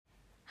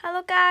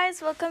Hello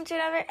guys, welcome to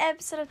another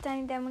episode of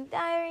Tiny Diamond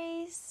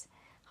Diaries.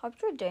 Hope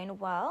you're doing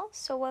well.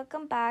 So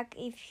welcome back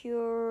if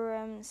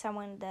you're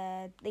someone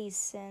that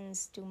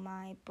listens to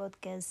my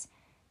podcast.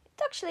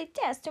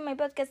 To my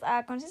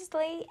podcast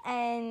consistently,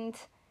 and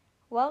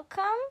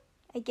welcome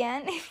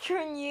again if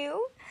you're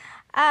new.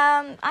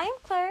 I am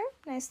Claire.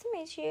 Nice to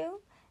meet you.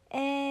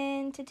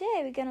 And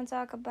today we're gonna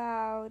talk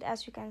about,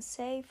 as you can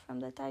say from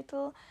the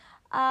title,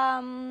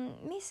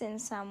 missing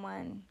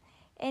someone.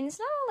 And it's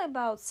not all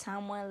about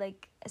someone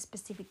like a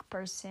specific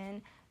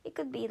person. It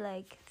could be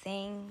like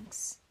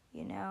things,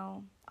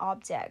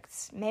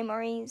 objects,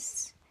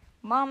 memories,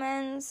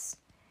 moments,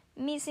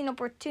 missing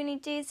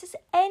opportunities, just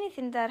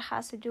anything that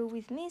has to do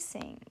with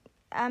missing.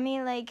 I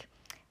mean, like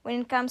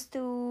when it comes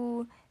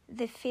to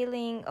the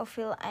feeling of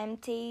feel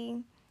empty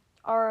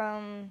or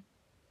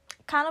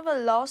kind of a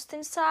lost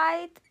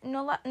inside,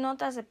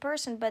 not as a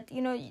person, but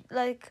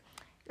like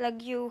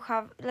you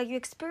have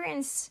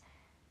experienced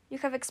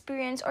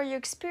or you're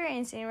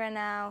experiencing right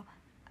now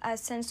a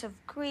sense of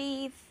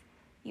grief,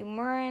 you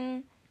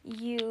mourn,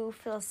 you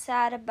feel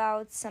sad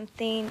about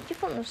something, you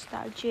feel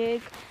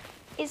nostalgic.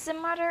 It's a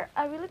matter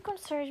that really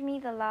concerns me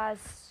the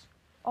last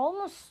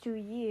almost 2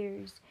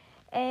 years.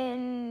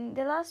 And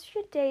the last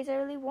few days I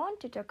really want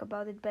to talk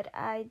about it, but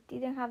I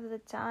didn't have the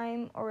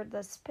time or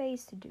the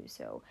space to do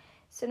so.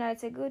 So now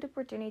it's a good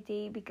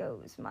opportunity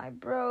because my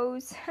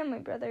bros and my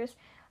brothers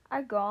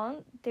are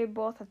gone. They're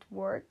both at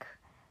work.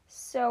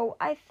 So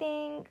I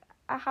think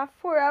I have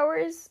 4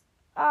 hours,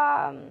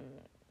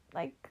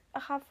 like I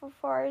have 4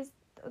 hours,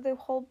 the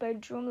whole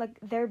bedroom, like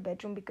their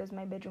bedroom, because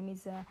my bedroom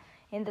is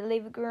in the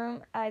living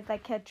room. It's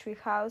like a tree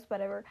house,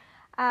 whatever.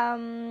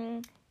 Yeah,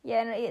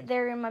 and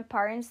they're in my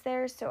parents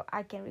there, so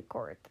I can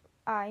record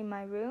in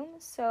my room.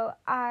 So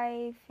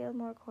I feel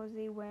more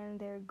cozy when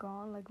they're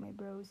gone, like my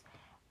bros,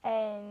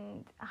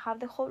 and I have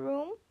the whole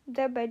room,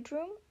 their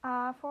bedroom,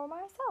 for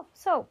myself.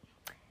 So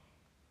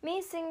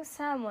missing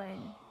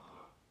someone.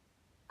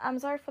 I'm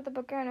sorry for the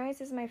background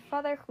noise. It's my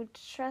father who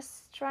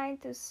just trying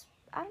to.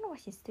 I don't know what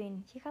he's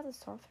doing. He has a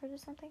sore throat or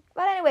something.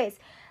 But anyways,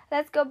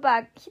 let's go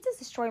back. He just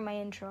destroyed my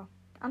intro.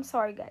 I'm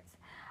sorry, guys.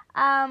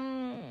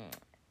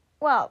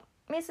 Well,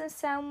 missing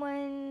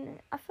someone.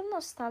 I feel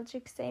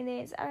nostalgic saying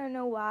this. I don't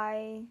know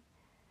why.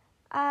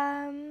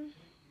 You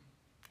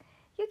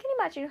can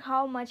imagine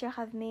how much I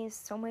have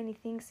missed so many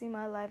things in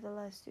my life the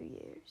last 2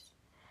 years.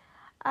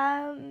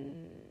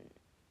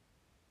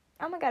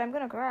 Oh my god, I'm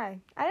gonna cry.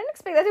 I didn't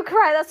expect that to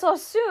cry that so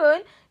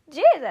soon.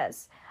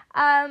 Jesus.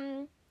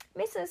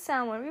 Missing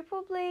someone. You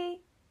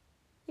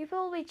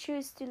probably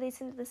choose to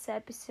listen to this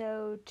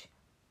episode.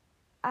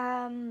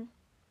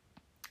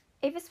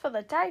 If it's for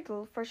the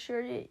title, for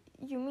sure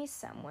you miss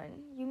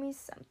someone. You miss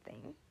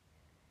something,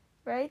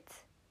 right?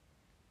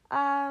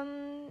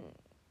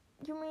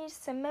 You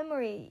miss a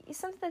memory. It's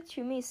something that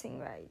you're missing,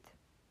 right?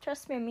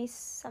 Trust me, I miss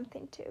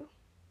something too.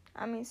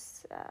 I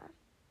miss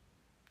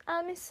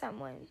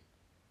someone.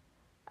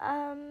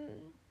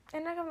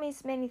 And I have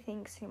missed many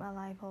things in my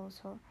life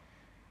also.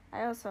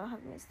 I also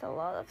have missed a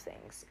lot of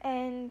things.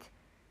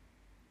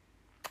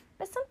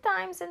 But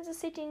sometimes I'm just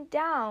sitting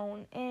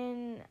down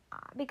and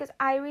because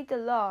I read a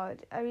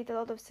lot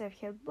of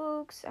self-help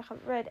books. I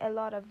have read a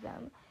lot of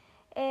them.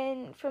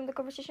 And from the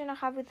conversation I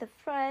have with a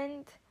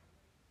friend,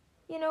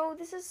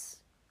 this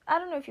is, I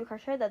don't know if you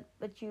have heard that,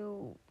 but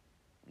you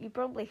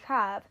probably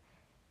have,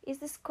 is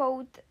this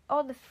quote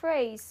or the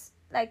phrase,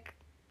 like,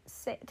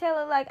 tell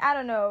it like, I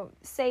don't know,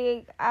 say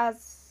it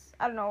as,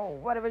 I don't know,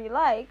 whatever you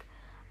like,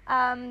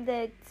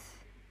 that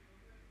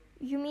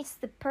you miss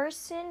the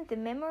person, the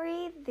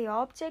memory, the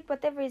object,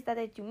 whatever it is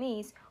that you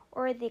miss,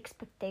 or the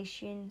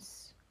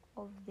expectations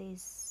of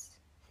this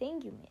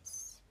thing you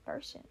miss,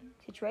 person,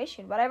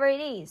 situation, whatever it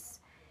is.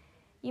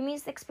 You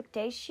miss the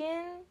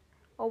expectation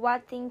of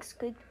what things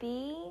could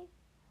be,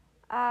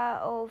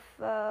 of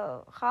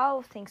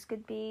how things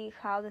could be,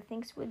 how the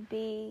things would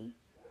be.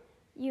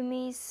 You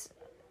miss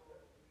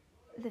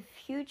the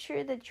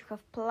future that you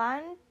have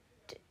planned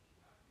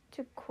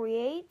to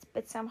create,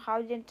 but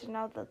somehow didn't turn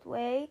out that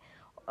way,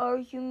 or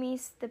you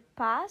miss the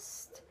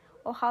past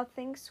or how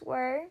things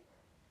were,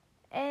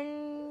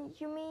 and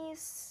you may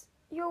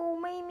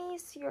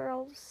miss your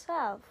old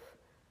self.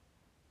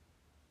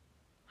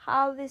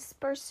 How this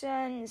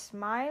person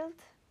smiled,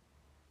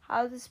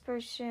 how this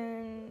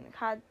person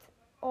had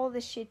all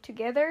the shit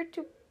together,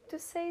 to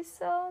say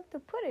so, to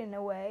put it in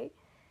a way.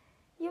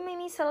 You may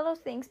miss a lot of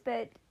things,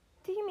 but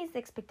do you miss the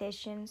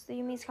expectations? Do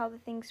you miss how the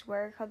things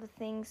work, how the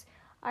things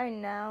are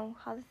now,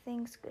 how the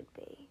things could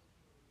be?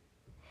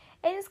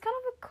 And it's kind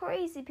of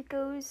crazy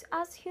because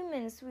as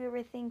humans, we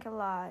rethink a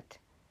lot.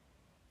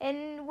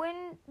 And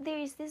when there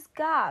is this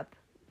gap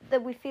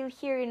that we feel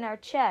here in our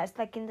chest,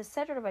 like in the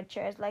center of our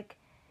chest, like,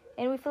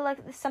 and we feel like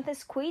something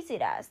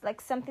squeezing us,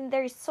 like something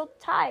there is so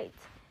tight,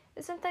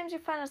 that sometimes we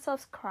find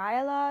ourselves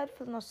cry a lot,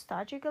 feel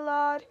nostalgic a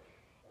lot,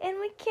 and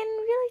we can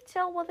really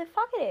tell what the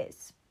fuck it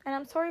is. And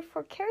I'm sorry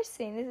for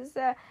cursing. This is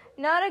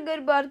not a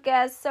good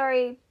podcast.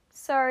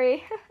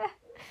 Sorry.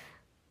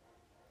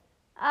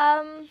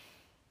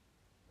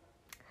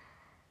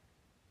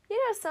 You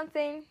know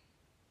something?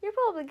 You're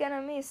probably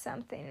gonna miss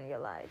something in your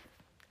life.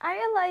 I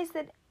realize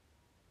that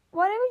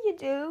whatever you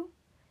do,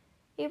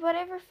 in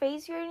whatever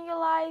phase you're in your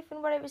life,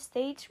 in whatever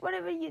stage,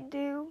 whatever you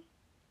do,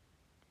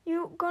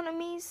 you're gonna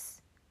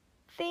miss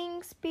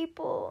things,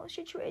 people,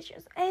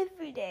 situations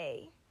every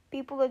day.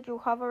 People that you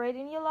have already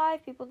in your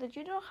life, people that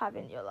you don't have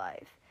in your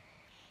life.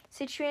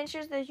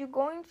 Situations that you're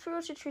going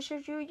through,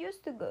 situations you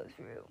used to go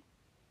through.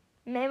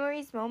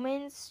 Memories,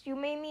 moments you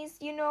may miss,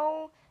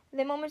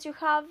 the moments you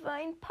have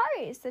in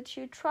Paris that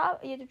you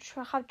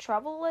have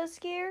traveled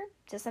last year.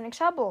 Just an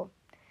example.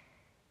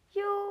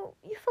 You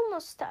feel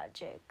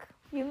nostalgic.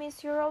 You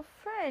miss your old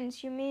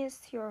friends. You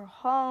miss your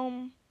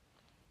home.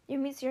 You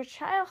miss your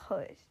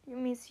childhood. You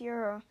miss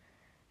your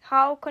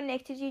how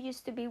connected you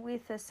used to be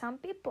with some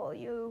people.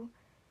 You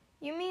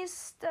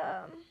missed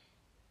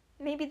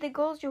maybe the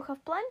goals you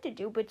have planned to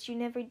do, but you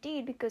never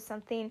did because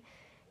something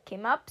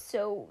came up.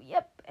 So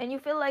yep, and you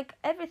feel like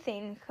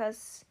everything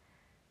was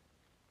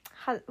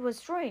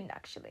ruined.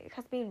 Actually, it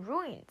has been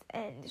ruined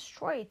and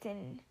destroyed,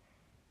 and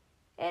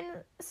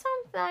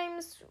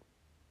sometimes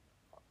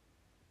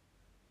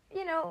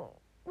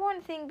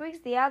one thing brings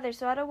the other.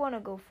 So I don't want to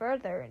go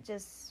further.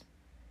 Just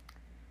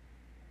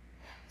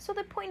so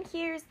the point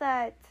here is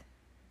that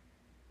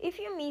if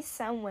you miss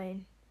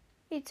someone,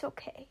 it's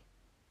okay.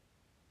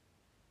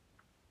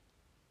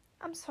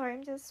 I'm sorry,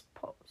 I'm just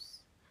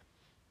pause.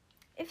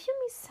 If you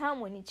miss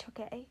someone, it's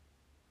okay.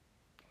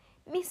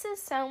 Missing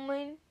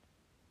someone,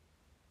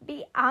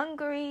 be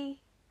angry,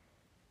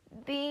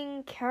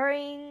 being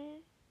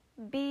caring,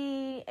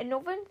 be an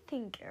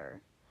overthinker,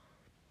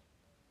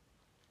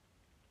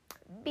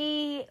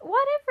 be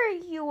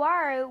whatever you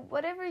are,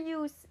 whatever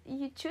you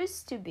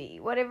choose to be,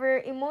 whatever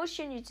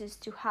emotion you choose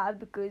to have,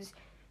 because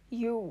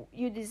you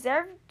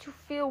deserve to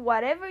feel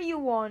whatever you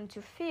want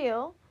to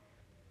feel.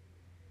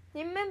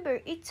 Remember,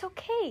 it's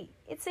okay.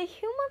 It's a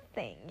human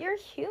thing. You're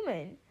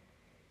human.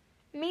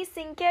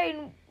 Missing,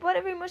 caring,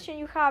 whatever emotion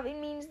you have, it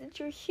means that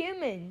you're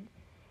human.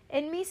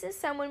 And missing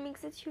someone means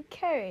that you're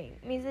caring.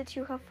 It means that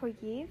you have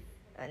it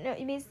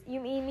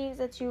means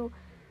that you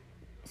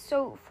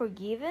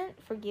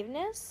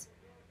forgiveness.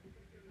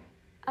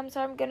 I'm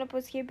sorry, I'm gonna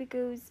pause here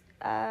because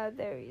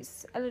there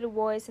is a little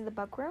voice in the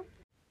background.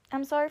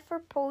 I'm sorry for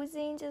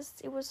pausing.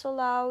 Just it was so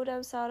loud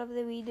outside of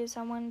the video.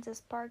 Someone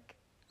just parked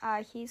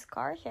her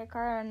car.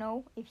 I don't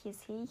know if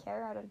he's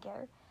her. I don't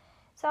care.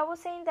 So I was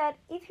saying that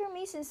if you're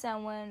missing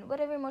someone,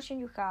 whatever emotion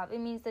you have, it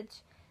means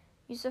that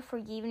you show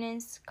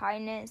forgiveness,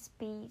 kindness,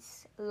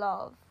 peace,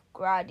 love,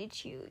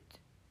 gratitude,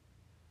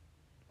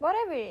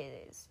 whatever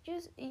it is.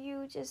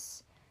 You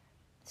just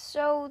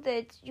show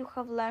that you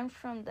have learned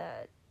from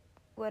that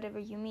whatever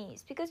you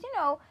miss, because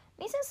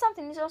missing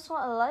something is also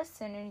a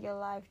lesson in your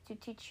life to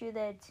teach you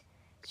that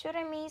should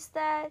I miss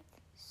that,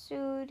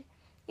 should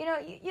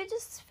you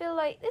just feel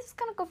like this is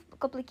kind of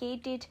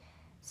complicated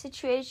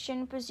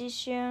situation,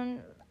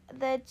 position,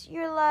 that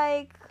you're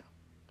like,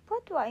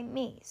 what do I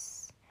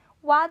miss?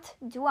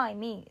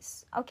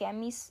 Okay, I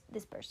miss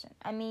this person,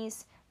 I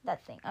miss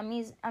that thing, I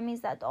miss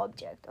that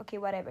object, okay,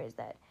 whatever is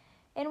that,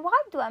 and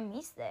why do I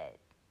miss that?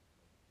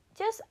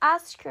 Just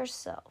ask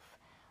yourself.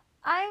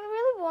 I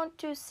really want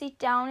to sit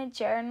down and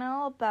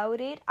journal about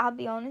it. I'll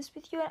be honest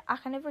with you, I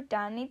have never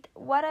done it.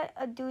 What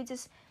I do is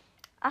just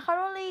I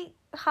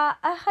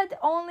had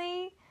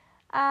only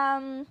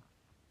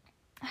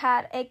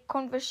had a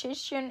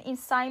conversation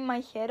inside my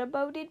head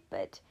about it,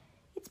 but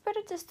it's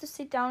better just to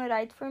sit down and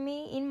write. For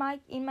me, in my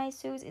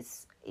shoes,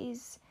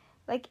 is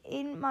like,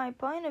 in my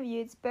point of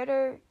view, it's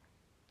better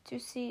to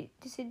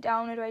sit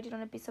down and write it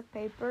on a piece of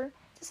paper.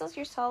 Just ask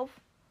yourself,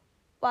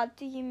 what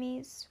do you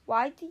miss?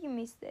 Why do you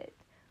miss that?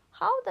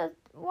 How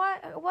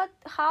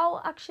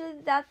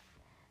actually that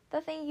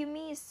the thing you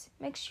miss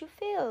makes you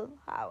feel,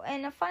 how,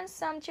 and I find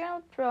some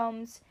journal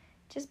prompts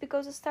just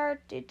because I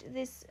started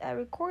this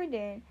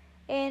recording,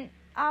 and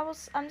I'm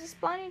just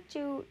planning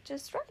to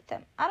just write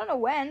them. I don't know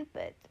when,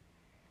 but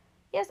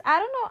yes, I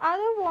don't know. I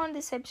don't want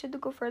this episode to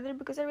go further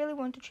because I really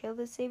want to chill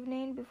this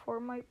evening before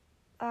my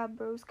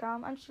bros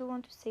come. I still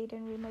want to sit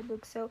and read my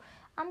book, so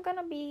I'm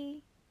gonna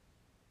be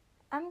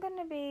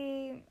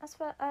as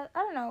well. I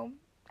don't know.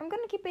 I'm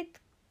gonna keep it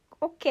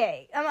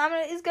okay.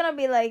 It's gonna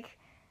be like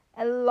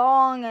a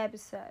long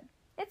episode.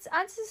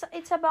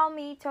 It's about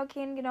me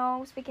talking,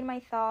 speaking my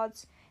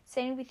thoughts,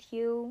 staying with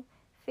you,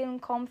 feeling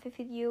comfy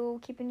with you,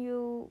 keeping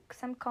you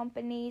some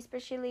company,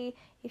 especially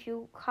if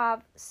you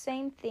have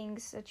same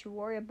things that you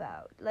worry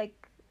about,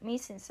 like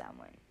missing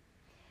someone.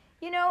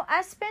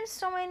 I spent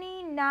so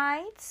many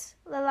nights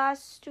the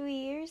last 2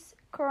 years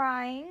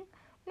crying,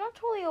 not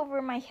only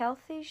over my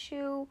health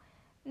issue,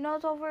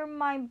 not over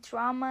my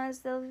dramas,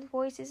 the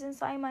voices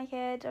inside my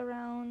head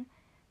around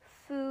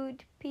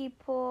food,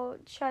 people,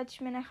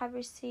 judgment I have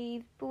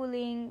received,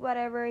 bullying,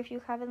 whatever. If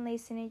you haven't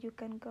listened, you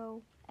can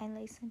go and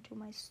listen to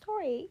my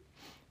story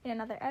in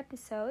another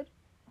episode.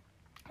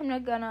 I'm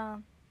not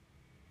gonna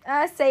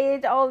say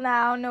it all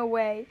now, no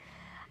way.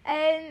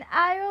 And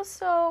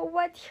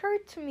what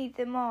hurt me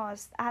the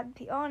most, I'll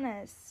be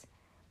honest,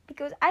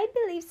 because I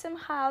believe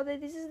somehow that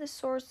this is the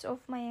source of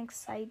my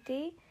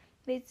anxiety,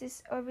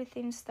 this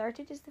everything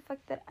started is the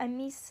fact that I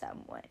miss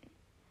someone.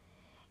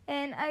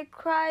 And I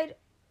cried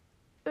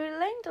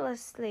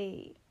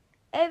relentlessly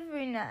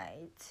every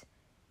night.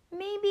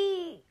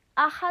 Maybe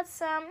I had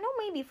some, no,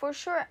 maybe for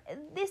sure,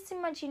 these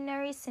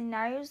imaginary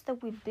scenarios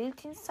that we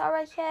built inside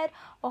our head,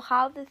 or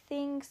how the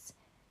things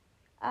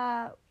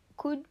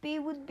could be,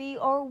 would be,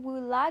 or we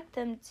like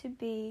them to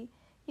be.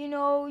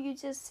 You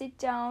just sit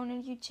down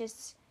and you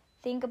just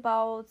think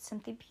about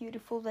something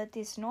beautiful that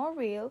is not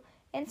real,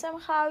 and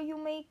somehow you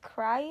may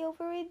cry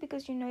over it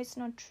because it's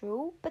not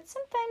true. But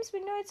sometimes we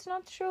know it's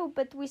not true,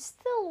 but we're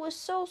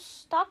so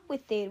stuck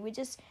with it. We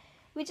just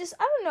I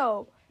don't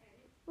know.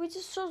 We're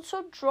just so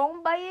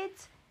drawn by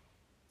it.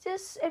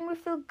 And we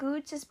feel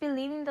good just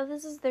believing that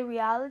this is the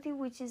reality,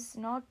 which is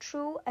not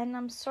true. And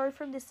I'm sorry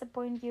for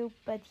disappointing you,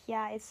 but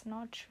yeah, it's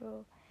not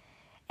true.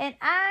 And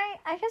I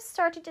have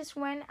started just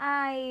when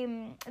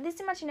these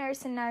imaginary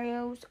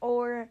scenarios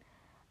or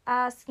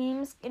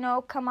schemes,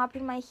 come up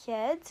in my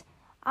head.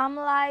 I'm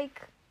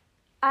like,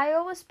 I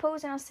always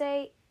pause and I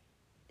say,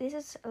 this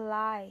is a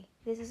lie.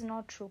 This is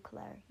not true,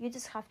 Claire. You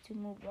just have to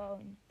move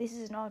on. This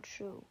is not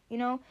true.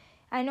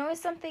 I know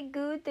it's something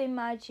good to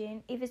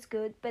imagine if it's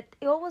good, but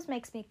it always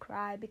makes me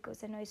cry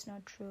because I know it's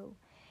not true.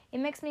 It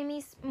makes me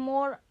miss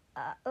more,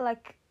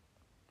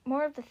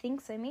 more of the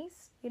things I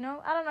miss. I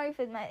don't know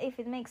if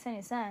it makes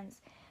any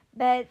sense,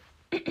 but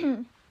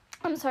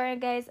I'm sorry,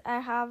 guys. I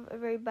have a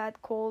very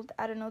bad cold.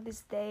 I don't know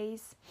these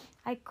days.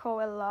 I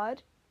cough a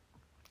lot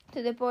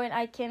to the point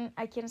I can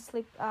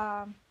sleep.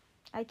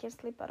 I can't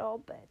sleep at all.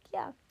 But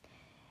yeah,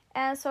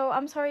 and so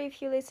I'm sorry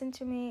if you listen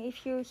to me.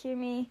 If you hear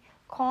me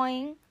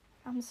cawing,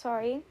 I'm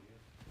sorry.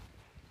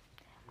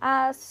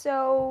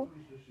 So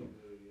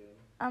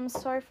I'm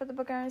sorry for the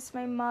background. It's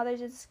my mother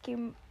just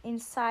came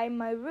inside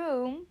my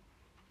room,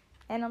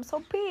 and I'm so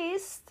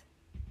pissed.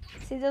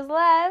 She just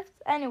left.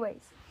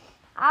 Anyways,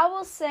 I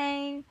was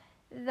saying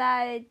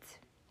that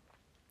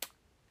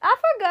I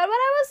forgot what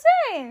I was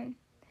saying.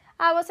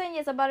 I was saying,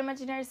 yes, about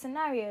imaginary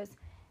scenarios.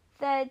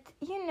 That,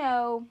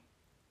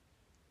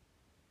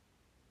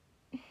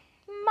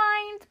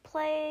 mind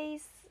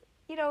plays,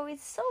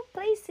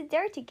 plays a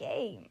dirty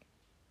game.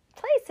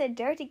 Plays a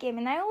dirty game.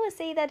 And I always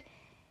say that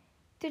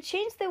to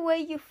change the way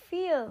you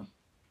feel,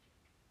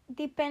 it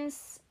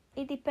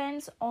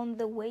depends on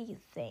the way you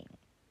think.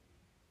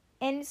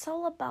 And it's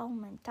all about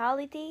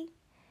mentality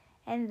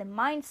and the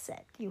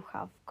mindset you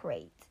have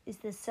created. It's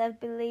the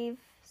self-belief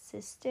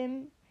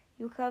system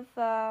you have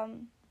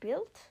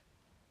built.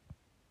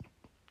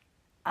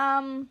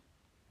 And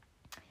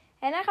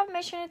I have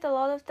mentioned it a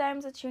lot of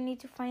times that you need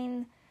to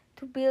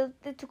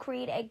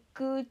create a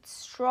good,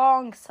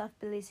 strong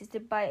self-belief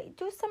system by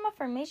do some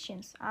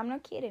affirmations. I'm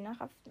not kidding. I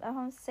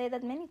have said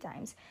that many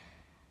times.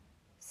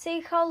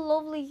 Say how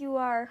lovely you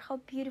are, how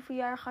beautiful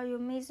you are, how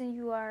amazing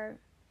you are.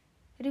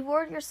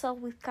 Reward yourself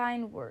with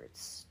kind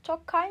words.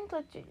 Talk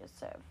kindly to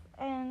yourself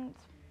and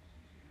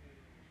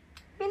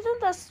build on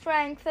that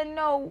strength. And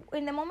know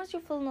in the moments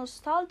you feel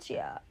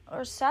nostalgia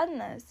or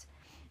sadness,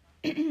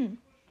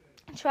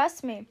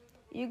 trust me,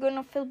 you're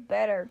gonna feel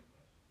better.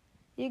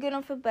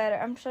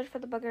 I'm sorry for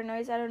the background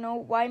noise. I don't know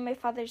why my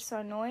father is so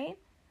annoying.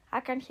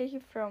 I can hear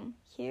him from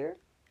here.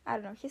 I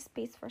don't know. He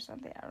speaks for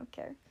something. I don't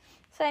care.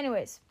 So,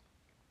 anyways.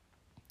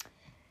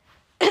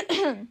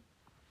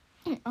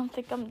 I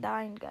think I'm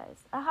dying,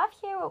 guys. I have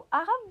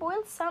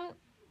boiled some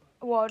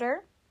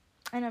water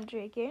and I'm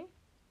drinking.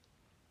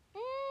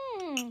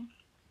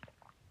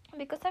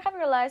 Because I have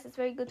realized it's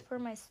very good for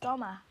my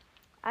stomach.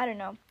 I don't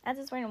know. I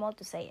just really want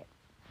to say it.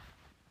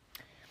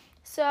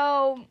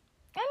 So,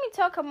 let me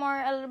talk a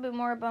little bit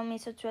more about me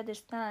so to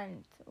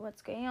understand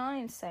what's going on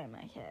inside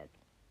my head.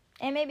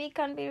 And maybe it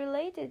can be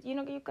related. You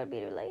can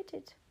be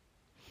related.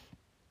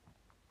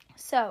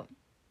 So,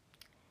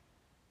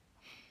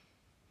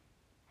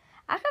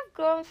 I have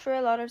gone through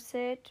a lot of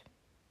shit.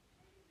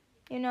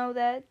 You know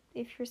that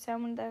if you're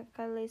someone that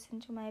can listen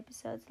to my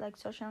episodes, like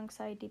social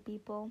anxiety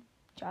people,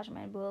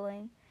 judgment,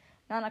 bullying,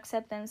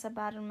 non-acceptance,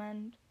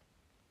 abandonment,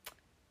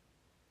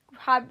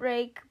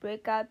 heartbreak,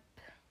 breakup,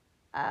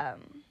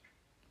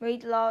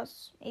 weight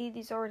loss, eating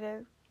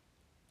disorder,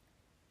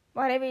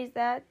 whatever is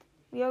that,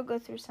 we all go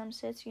through some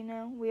shit,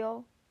 we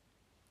all.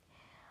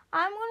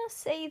 I'm gonna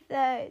say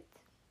that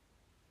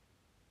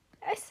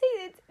I say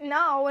it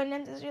now and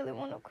I just really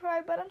want to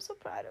cry, but I'm so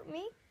proud of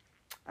me.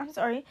 I'm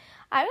sorry.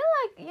 I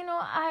don't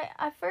like,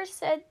 I first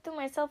said to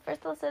myself, I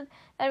said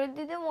that I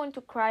didn't want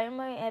to cry on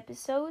my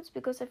episodes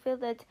because I feel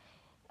that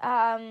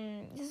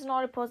this is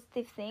not a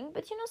positive thing.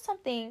 But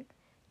something,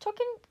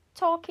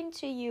 talking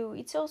to you,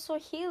 it's also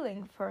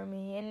healing for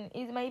me. And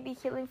it might be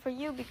healing for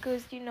you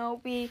because,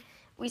 we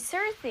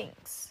share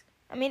things.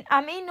 I mean,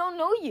 I may not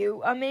know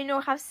you. I may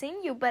not have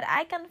seen you, but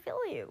I can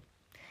feel you.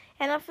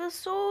 And I feel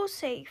so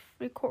safe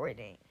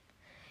recording.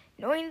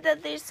 Knowing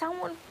that there's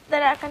someone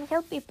that I can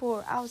help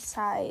people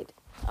outside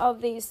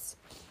of this,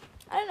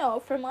 I don't know,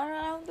 from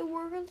around the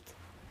world.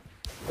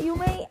 You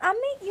may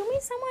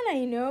someone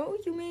I know,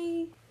 you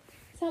may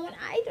someone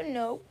I don't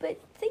know,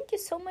 but thank you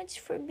so much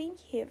for being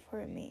here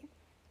for me.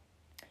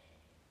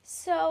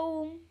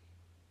 So,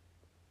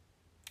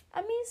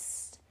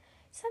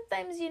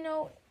 sometimes,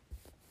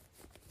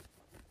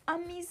 I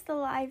miss the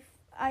life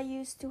I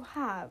used to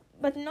have,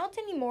 but not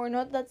anymore,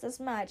 not that as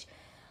much.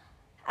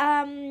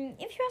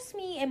 If you asked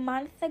me a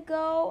month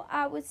ago,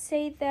 I would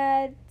say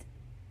that,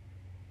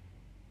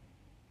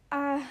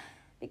 uh,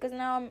 because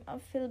now I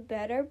feel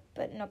better,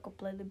 but not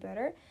completely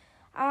better.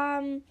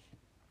 Um,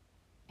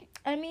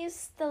 I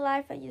miss the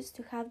life I used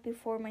to have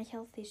before my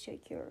health issue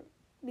cure,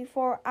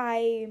 before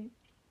I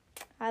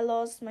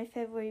lost my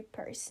favorite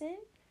person,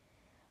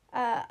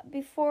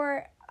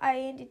 before I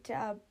ended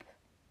up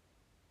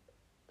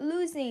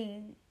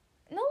losing,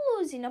 not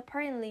losing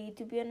apparently,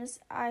 to be honest.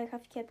 I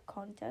have kept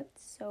contact,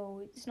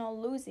 so it's not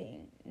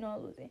losing.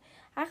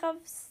 I have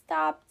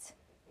stopped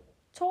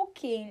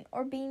talking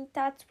or being in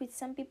touch with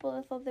some people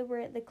I thought they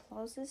were the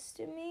closest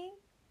to me,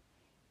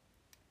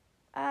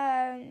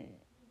 um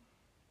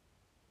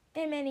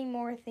and many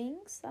more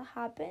things that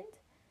happened.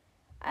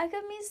 I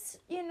could miss,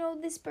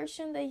 this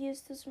person that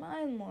used to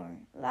smile more,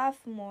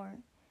 laugh more,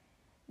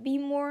 be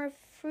more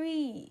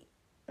free,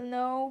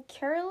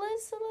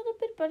 careless a little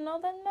bit, but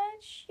not that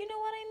much. You know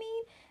what I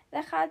mean?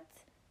 That had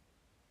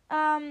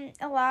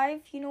a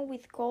life,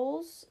 with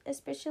goals,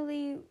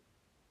 especially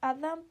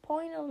at that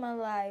point of my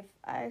life.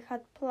 I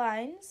had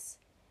plans,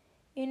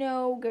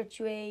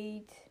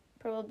 graduate,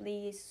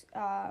 probably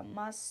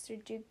master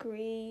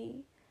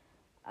degree,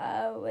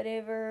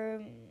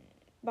 whatever,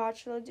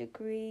 bachelor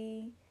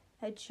degree,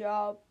 a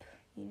job,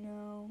 you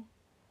know.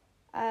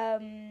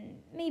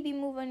 Maybe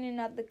move on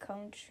another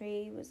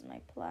country was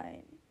my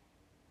plan.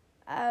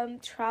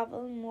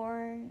 Travel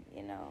more,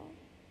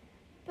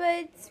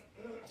 But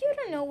you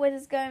don't know what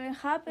is going to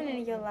happen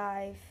in your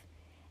life.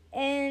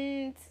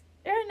 And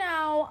right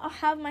now, I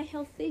have my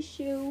health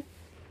issue,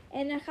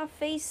 and I have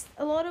faced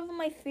a lot of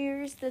my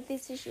fears that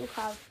this issue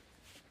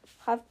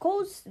have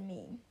caused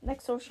me, like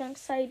social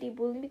anxiety,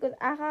 bullying, because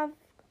I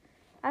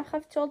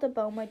have told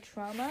about my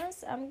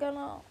traumas. I'm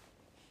gonna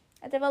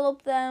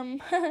develop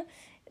them,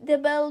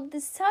 develop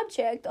the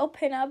subject,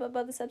 open up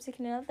about the subject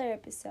in another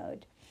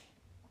episode.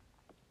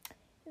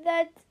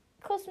 That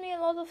caused me a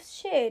lot of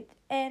shit,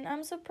 and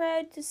I'm so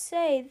proud to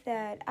say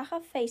that I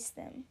have faced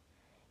them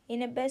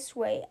in the best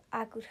way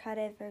I could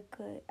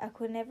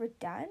never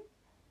done.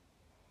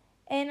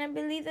 And I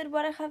believe that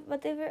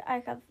whatever I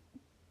have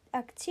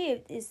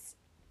achieved is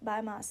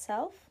by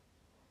myself.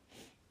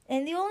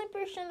 And the only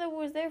person that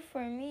was there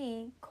for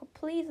me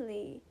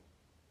completely,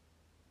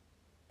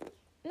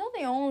 not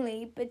the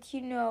only, but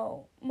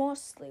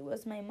mostly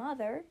was my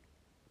mother.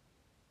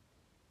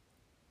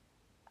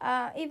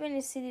 Even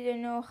if she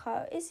didn't know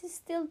how, she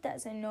still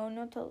doesn't know.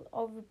 Not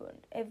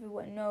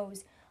everyone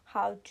knows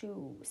how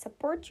to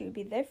support you,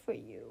 be there for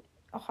you,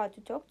 or how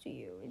to talk to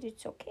you.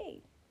 It's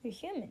okay. We're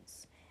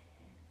humans.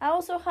 I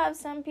also have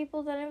some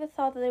people that never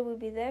thought that they would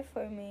be there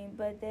for me,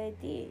 but they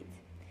did.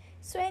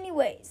 So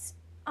anyways,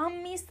 I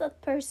miss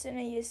that person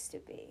I used to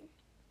be.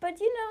 But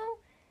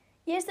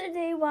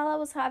yesterday while I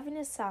was having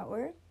a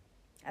shower,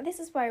 and this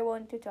is what I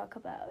want to talk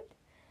about,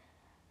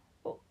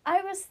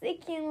 I was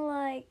thinking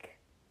like,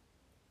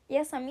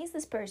 yes, I miss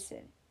this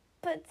person,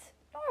 but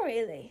not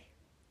really.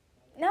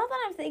 Now that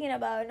I'm thinking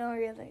about it, not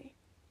really.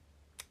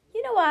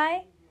 You know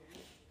why?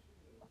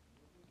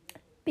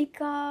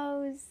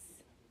 Because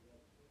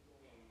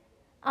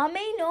I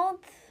may not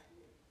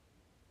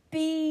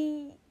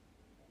be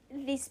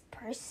this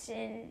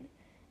person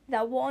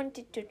that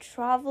wanted to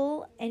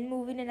travel and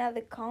move in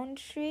another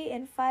country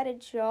and find a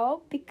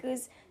job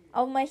because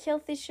of my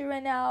health issue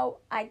right now.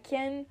 I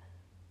can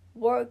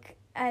work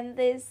and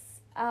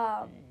this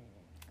I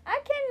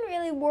can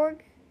really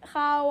work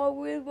how I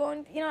will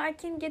want. I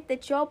can get the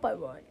job I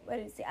want. But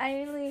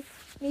I really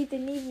need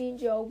an evening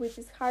job, which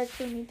is hard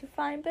for me to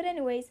find. But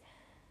anyways,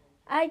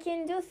 I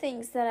can do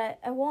things that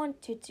I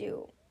want to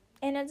do,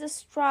 and I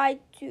just try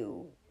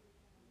to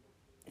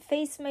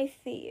face my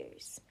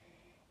fears.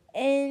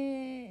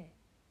 And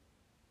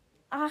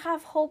I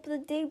have hope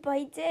that day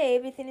by day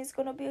everything is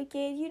gonna be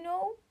okay.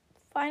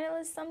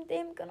 Finally someday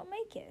I'm gonna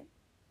make it.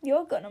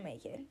 You're gonna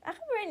make it. I have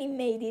already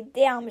made it,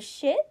 damn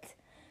shit.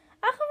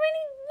 I have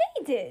already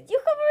made it. You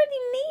have already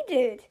made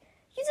it.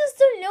 You just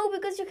don't know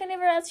because you can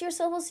never ask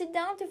yourself or sit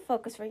down to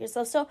focus for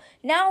yourself. So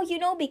now you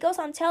know because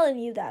I'm telling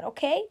you that,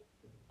 okay?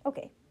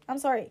 Okay, I'm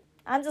sorry.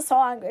 I'm just so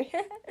angry.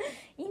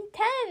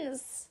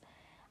 Intense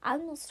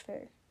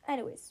atmosphere.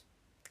 Anyways.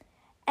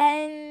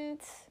 And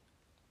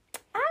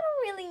I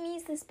don't really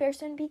miss this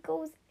person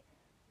because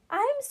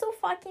I'm so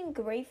fucking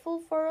grateful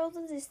for all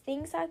of these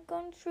things I've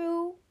gone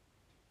through.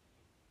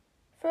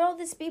 For all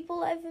these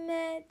people I've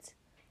met.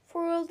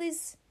 For all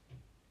this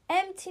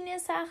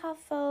emptiness I have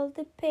felt,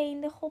 the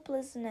pain, the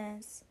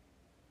hopelessness,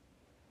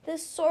 the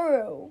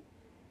sorrow.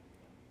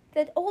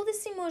 That all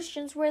these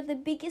emotions were the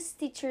biggest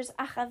teachers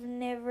I have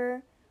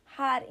never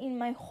had in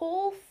my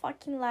whole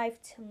fucking life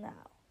till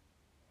now.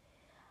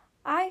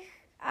 I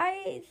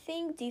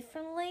think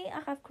differently.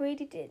 I have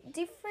created a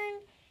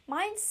different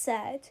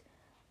mindset.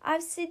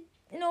 I've said,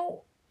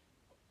 I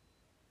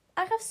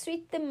have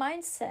switched the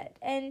mindset.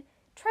 And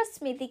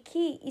trust me, the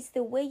key is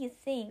the way you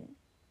think,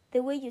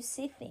 the way you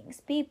see things,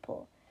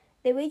 people.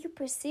 the way you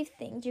perceive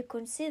things, you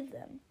conceive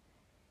them.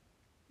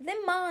 The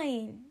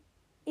mind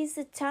is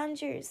a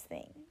dangerous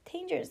thing.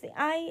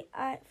 I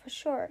for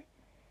sure.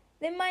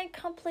 The mind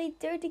can play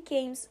dirty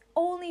games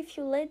only if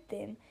you let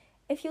them.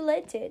 If you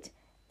let it.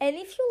 And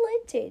if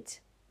you let it,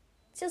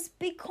 just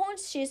be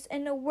conscious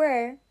and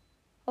aware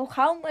of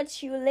how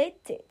much you let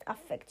it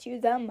affect you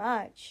that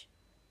much.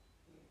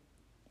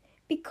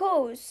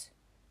 Because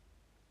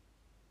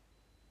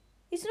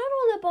it's not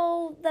all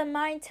about the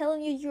mind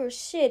telling you you're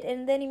shit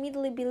and then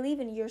immediately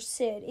believing you're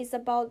shit. It's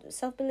about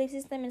self-belief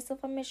system and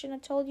self-affirmation. I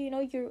told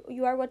you,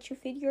 you are what you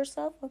feed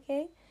yourself,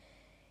 okay?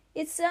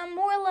 It's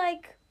more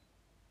like...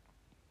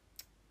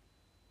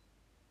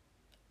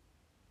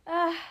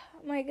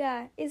 my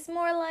God. It's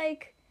more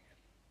like...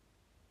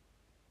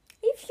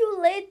 if you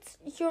let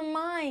your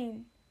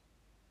mind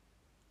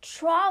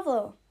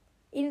travel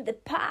in the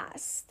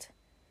past,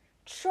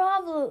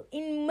 travel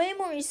in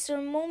memories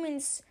or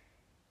moments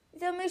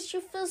that makes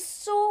you feel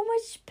so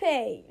much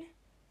pain,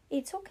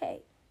 it's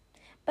okay.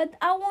 But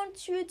I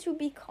want you to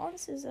be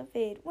conscious of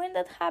it. When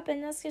that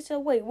happens, ask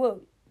yourself, wait,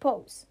 whoa,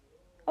 pause.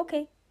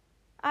 Okay,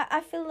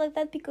 I feel like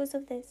that because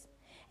of this.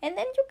 And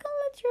then you can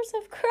let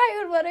yourself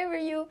cry or whatever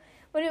you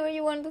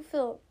want to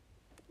feel.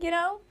 You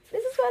know,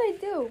 this is what I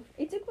do.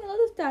 It took me a lot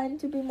of time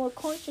to be more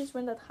conscious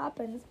when that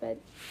happens, but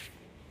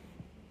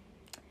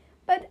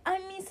I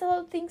miss a lot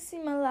of things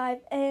in my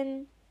life,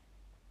 and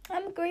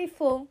I'm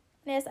grateful.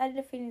 Yes, I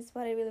didn't finish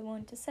what I really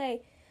wanted to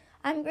say.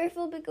 I'm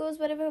grateful because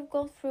whatever I've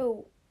gone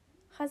through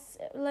has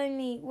led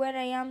me where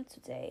I am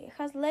today,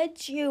 has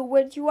led you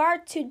where you are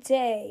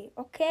today,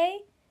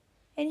 okay?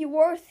 And you're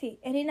worthy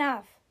and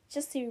enough.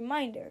 Just a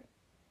reminder.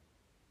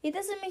 It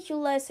doesn't make you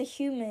less a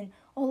human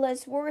or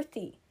less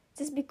worthy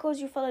just because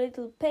you felt a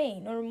little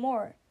pain or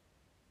more.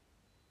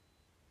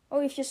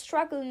 Or if you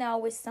struggle now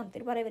with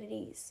something, whatever it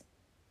is.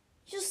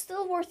 You're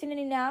still worthy and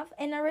enough.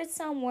 And I read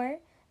somewhere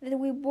that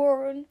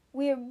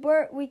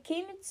we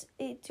came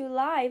to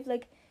life,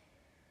 like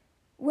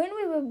when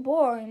we were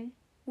born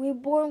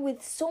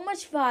with so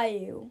much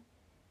value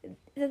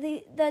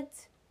that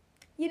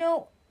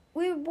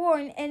we were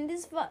born and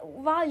this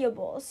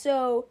valuable.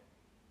 So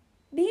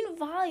being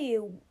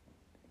value,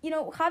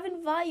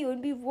 having value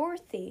and be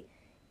worthy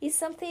is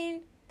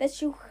something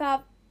that you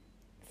have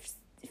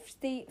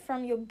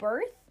from your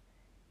birth.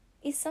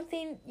 Is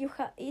something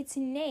it's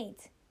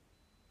innate.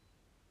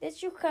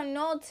 That you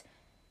cannot.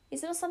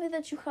 It's not something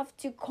that you have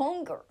to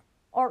conquer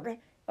or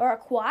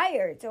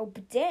acquire or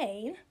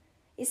obtain.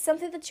 It's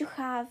something that you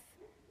have.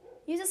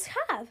 You just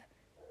have.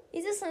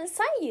 It's just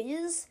inside you.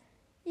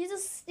 You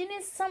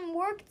need some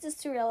work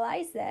just to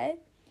realize that.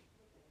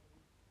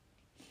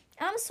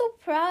 I'm so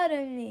proud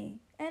of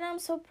me. And I'm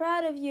so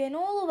proud of you and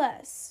all of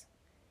us.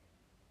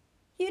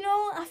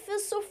 I feel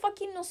so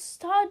fucking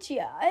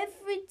nostalgia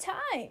every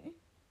time.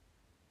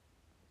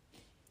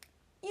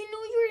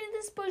 You're in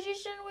this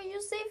position where you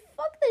say,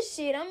 fuck this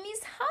shit, I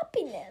miss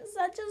happiness.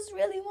 I just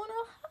really want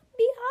to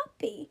be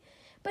happy.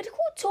 But who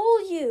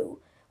told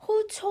you?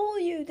 Who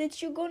told you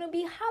that you're going to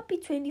be happy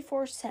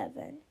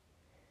 24/7?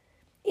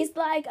 It's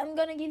like, I'm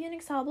going to give you an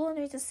example, and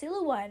it's a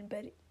silly one,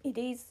 but it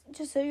is,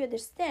 just so you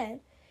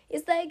understand.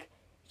 It's like,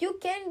 you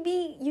can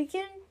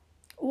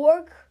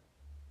work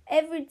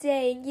every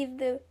day and give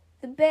the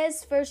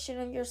best version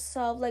of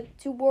yourself, like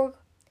to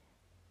work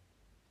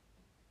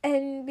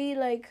and be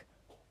like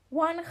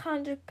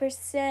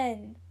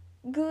 100%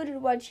 good at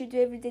what you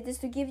do every day,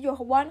 just to give you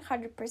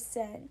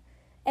 100%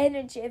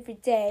 energy every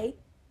day,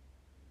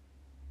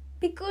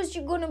 because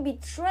you're gonna be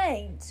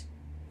trained.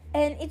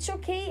 And it's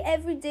okay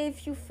every day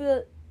if you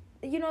feel,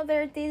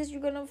 there are days you're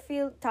gonna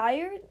feel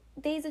tired,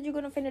 days that you're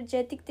gonna feel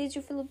energetic, days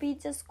you feel a bit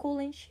just cool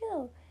and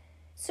chill.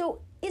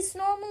 So it's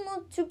normal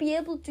not to be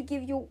able to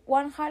give you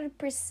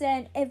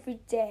 100% every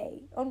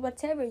day on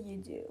whatever you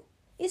do.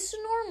 It's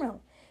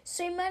normal.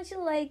 So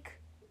imagine, like,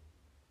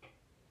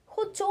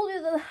 who told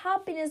you that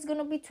happiness is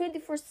gonna be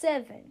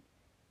 24/7?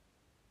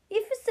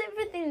 If it's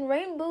everything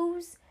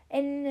rainbows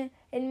and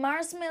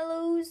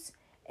marshmallows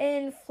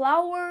and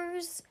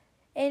flowers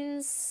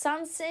and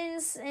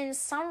sunsets and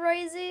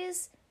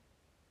sunrises,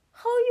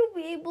 how you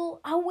be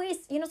able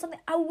always,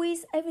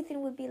 always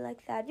everything would be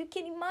like that. You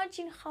can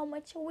imagine how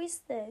much I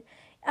wasted.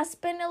 I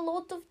spent a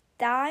lot of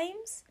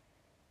times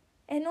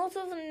and a lot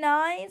of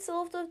nights, a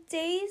lot of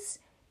days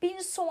being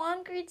so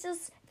angry,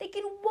 just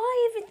thinking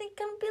why everything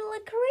can be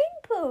like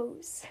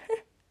rainbows.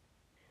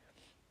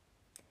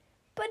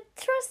 But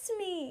trust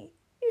me,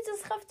 you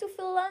just have to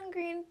feel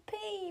angry and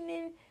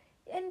pain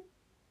and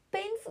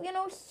painful,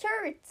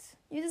 hurt.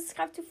 You just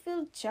have to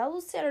feel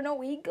jealousy,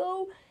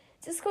 ego.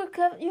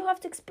 You have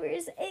to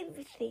experience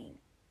everything.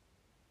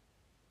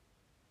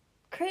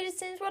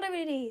 Criticism, whatever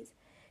it is.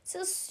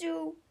 Just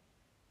to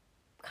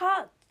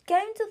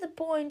get to the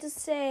point to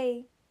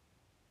say,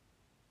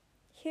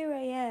 here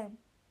I am.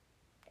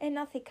 And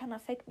nothing can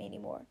affect me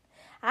anymore.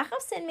 I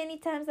have said many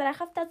times that I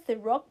have touched the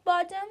rock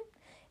bottom.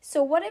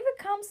 So whatever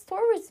comes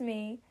towards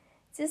me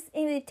just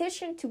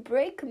invitation to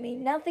break me.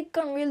 Nothing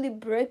can really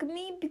break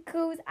me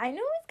because I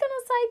know it's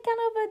gonna sound kind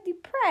of a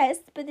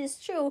depressed, but it's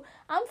true.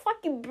 I'm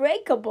fucking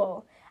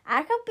breakable.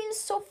 I have been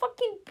so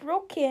fucking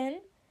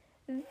broken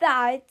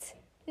that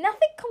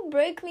nothing can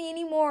break me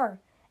anymore.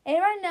 And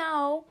right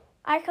now,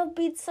 I have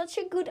built such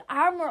a good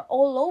armor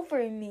all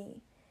over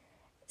me.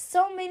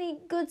 So many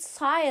good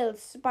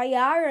siles by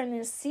iron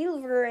and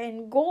silver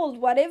and gold,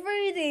 whatever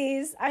it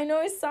is. I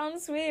know it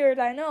sounds weird,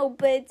 I know,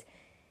 but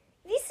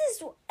this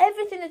is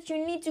everything that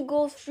you need to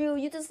go through.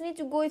 You just need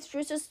to go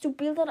through just to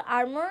build that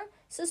armor,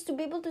 just to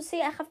be able to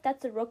say, I have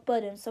touched the rock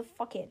bottom, so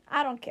fuck it.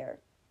 I don't care.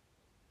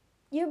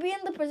 You be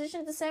in the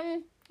position to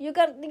say, you're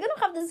gonna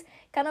have this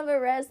kind of a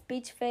rest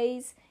beach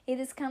face. It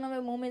is kind of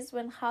a moments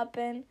when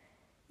happen,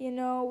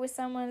 where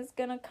someone's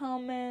gonna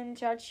come and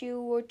judge you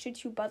or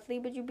treat you badly,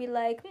 but you be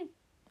like,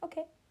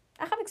 okay,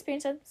 I have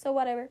experienced it, so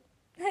whatever.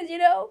 This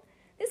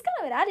kind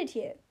of an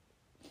attitude.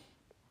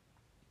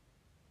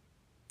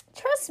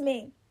 Trust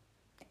me.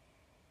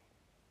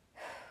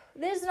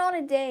 There's not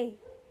a day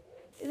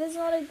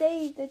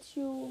that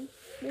you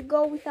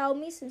go without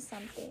missing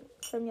something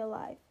from your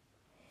life.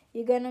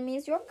 You're gonna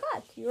miss your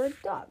cat, your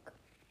dog,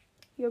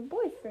 your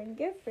boyfriend,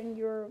 girlfriend,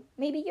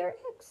 maybe your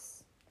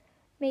ex,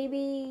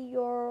 maybe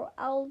your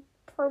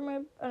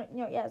former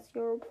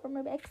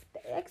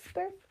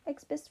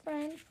ex best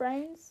friend,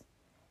 friends,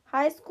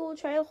 high school,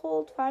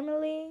 childhood,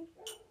 family.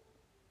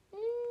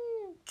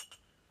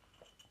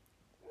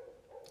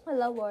 I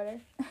love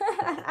water.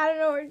 I don't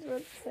know what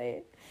to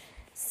say.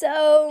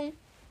 So,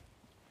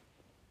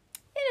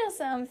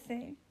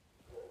 something.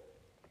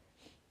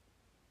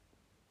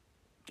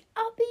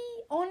 I'll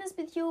be honest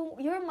with you.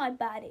 You're my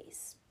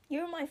buddies.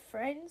 You're my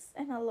friends,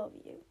 and I love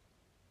you.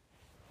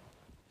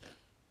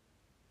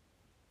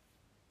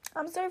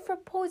 I'm sorry for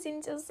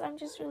posing. I'm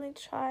just really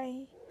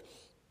trying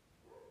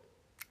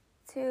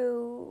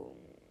to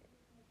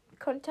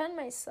content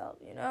myself.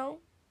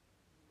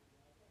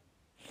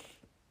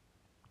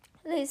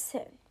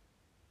 Listen.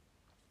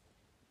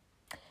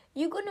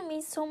 You're gonna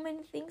miss so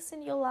many things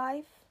in your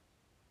life,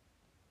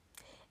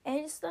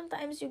 and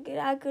sometimes you get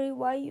angry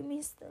why you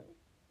miss them.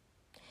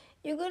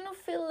 You're gonna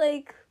feel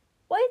like,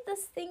 why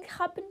this thing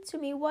happened to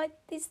me? Why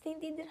this thing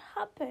didn't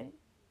happen?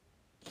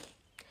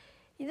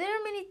 There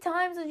are many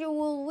times that you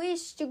will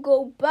wish to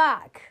go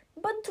back,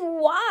 but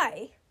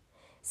why?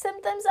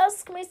 Sometimes I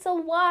ask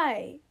myself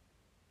why,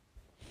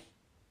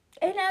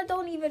 and I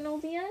don't even know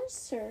the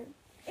answer.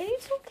 And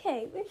it's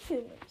okay, we're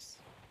humans.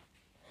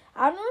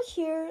 I'm not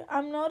here,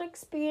 I'm not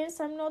experienced,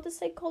 I'm not a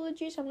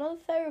psychologist, I'm not a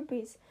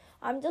therapist.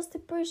 I'm just a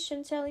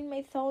person telling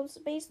my thoughts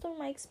based on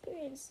my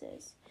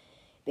experiences.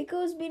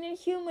 Because being a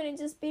human and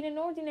just being an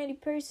ordinary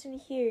person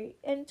here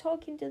and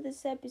talking to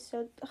this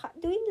episode,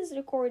 doing this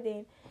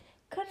recording,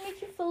 can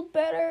make you feel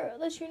better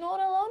that you're not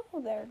alone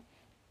out there.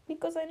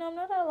 Because I know I'm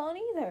not alone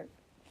either.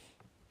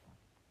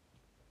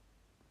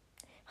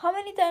 How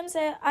many times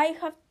I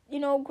have,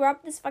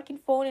 grabbed this fucking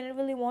phone and I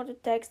really want to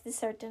text this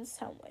certain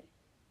someone.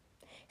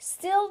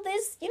 Still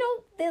this,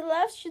 the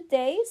last few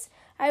days,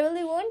 I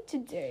really want to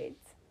do it.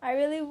 I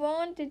really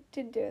wanted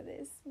to do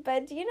this.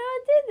 But, I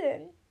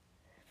didn't.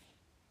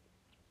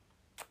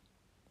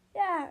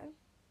 Yeah.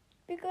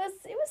 Because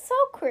it was so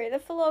awkward. I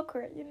feel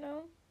awkward,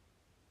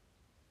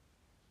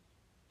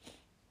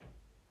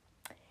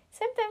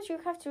 Sometimes you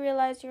have to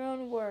realize your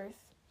own worth.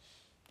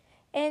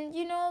 And,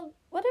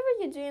 whatever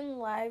you do in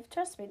life,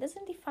 trust me, it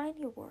doesn't define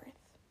your worth.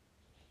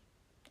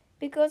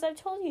 Because I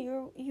told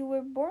you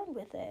were born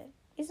with it.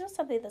 It's not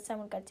something that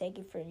someone can take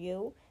it from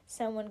you.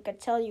 Someone can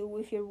tell you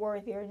if you're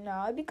worthy or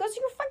not. Because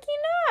you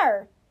fucking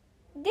are.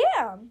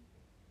 Damn.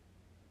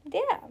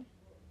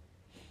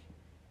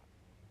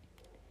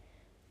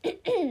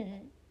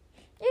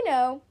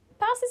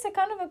 Past is a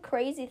kind of a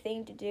crazy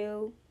thing to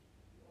do.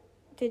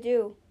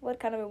 What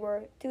kind of a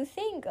word? To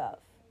think of.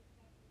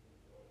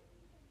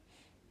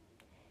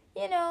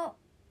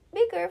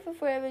 Be careful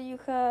wherever you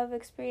have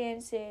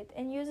experienced it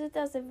and use it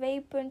as a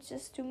weapon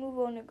just to move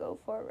on and go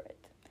forward.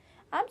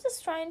 I'm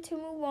just trying to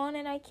move on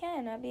and I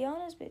can, I'll be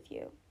honest with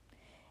you.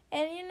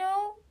 And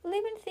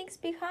leaving things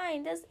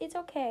behind, it's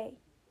okay.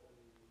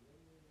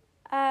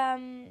 I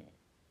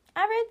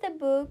read the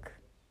book,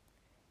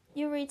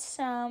 You Reach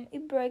Some.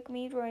 It broke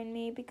me, ruined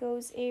me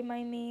because it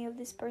reminded me of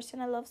this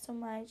person I love so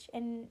much.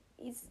 And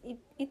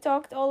it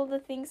talked all of the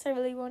things I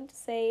really want to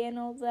say and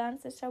all the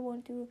answers I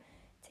want to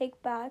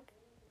take back.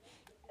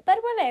 But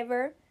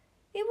whatever,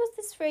 it was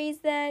this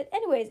phrase that,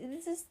 anyways,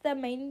 this is the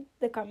main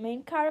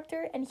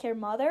character and her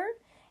mother,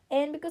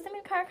 and because the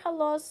main character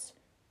lost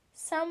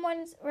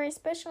someone very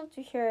special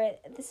to her,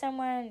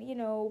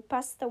 someone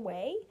passed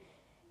away,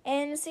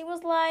 and she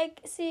was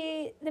like,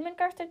 the main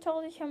character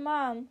told her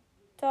mom,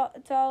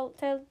 told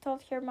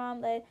her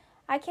mom that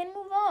I can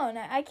move on,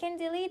 I can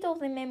delete all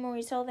the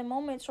memories, all the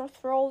moments, or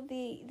throw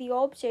the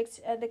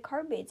objects, the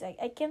garbage.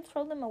 I can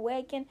throw them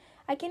away.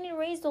 I can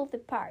erase all the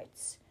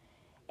parts.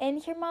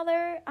 And her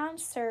mother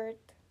answered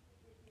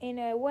in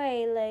a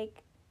way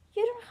like,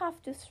 you don't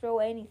have to throw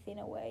anything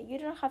away. You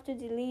don't have to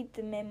delete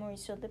the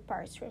memories or the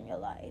parts from your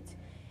life.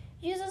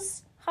 You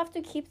just have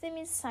to keep them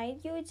inside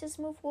you. Just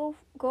move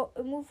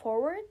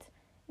forward,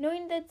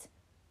 knowing that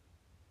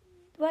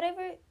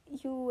whatever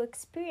you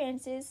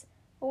experiences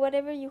or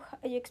whatever you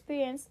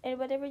experience and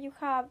whatever you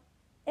have,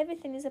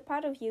 everything is a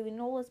part of you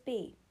and always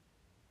be.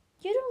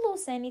 You don't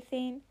lose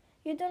anything.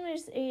 You don't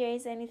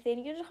erase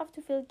anything. You don't have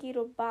to feel guilt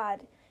or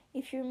bad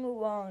if you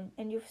move on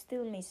and you're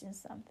still missing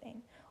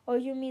something, or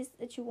you miss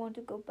that you want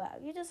to go back.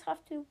 You just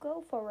have to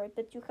go forward,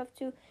 but you have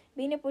to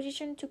be in a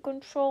position to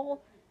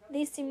control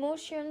these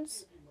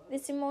emotions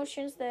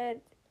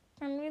that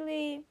can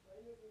really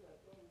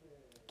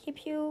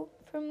keep you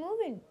from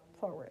moving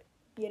forward,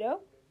 you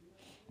know?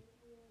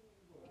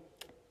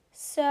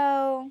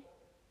 So,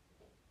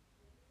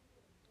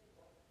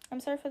 I'm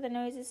sorry for the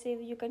noises if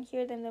you can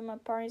hear them. They're my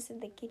parents in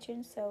the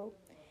kitchen. So,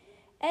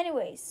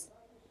 anyways,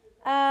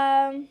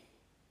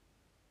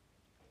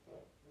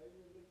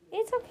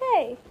 it's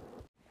okay.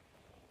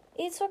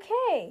 It's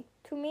okay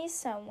to miss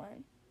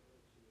someone.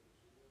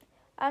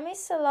 I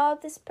miss a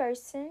lot this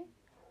person.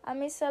 I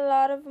miss a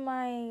lot of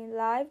my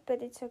life,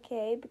 but it's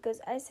okay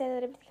because I said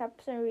that everything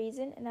happens for a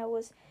reason, and I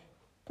was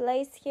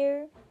placed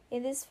here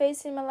in this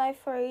phase in my life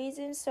for a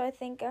reason. So I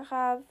think I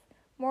have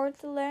more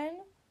to learn.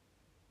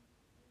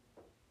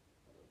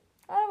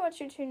 All I want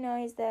you to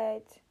know is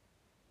that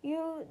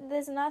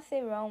there's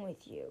nothing wrong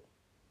with you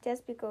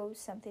just because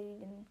something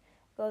didn't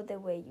go the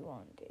way you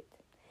wanted.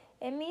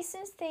 And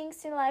missing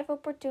things in life,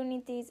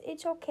 opportunities,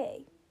 it's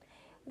okay.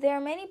 There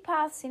are many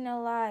paths in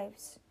our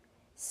lives.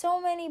 So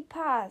many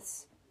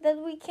paths that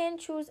we can't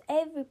choose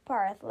every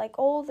path, like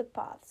all the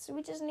paths.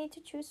 We just need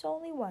to choose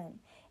only one.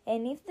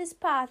 And if this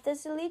path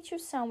doesn't lead you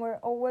somewhere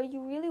or where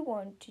you really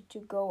wanted to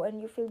go and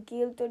you feel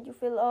guilt or you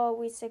feel, oh, I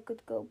wish I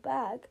could go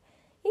back,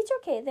 it's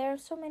okay. There are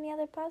so many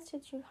other paths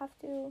that you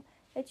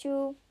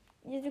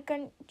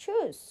can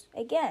choose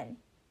again.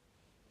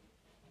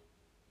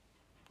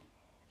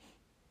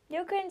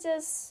 You can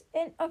just,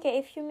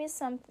 if you miss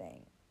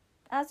something,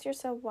 ask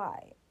yourself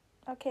why.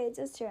 Okay,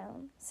 just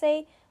journal.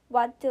 Say,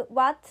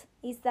 what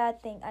is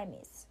that thing I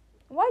miss?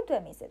 Why do I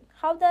miss it?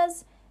 How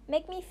does it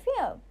make me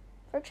feel?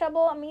 For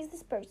example, I miss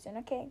this person,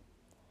 okay?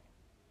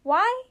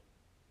 Why?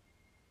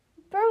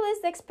 Probably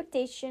it's the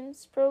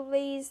expectations.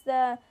 Probably it's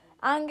the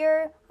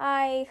anger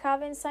I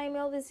have inside me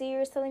all these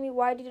years telling me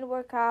why it didn't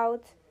work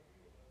out.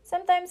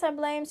 Sometimes I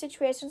blame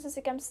situations and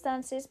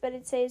circumstances, but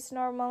it says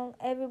normal.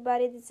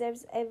 Everybody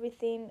deserves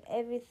everything.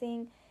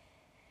 Everything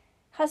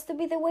has to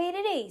be the way it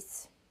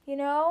is. You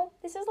know,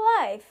 this is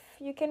life.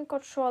 You can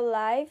control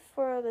life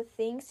for other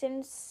things,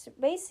 and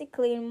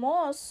basically,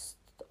 most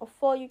of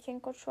all, you can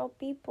control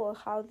people,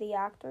 how they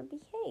act or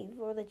behave,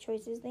 or the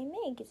choices they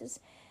make.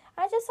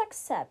 I just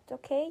accept,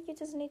 okay? You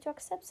just need to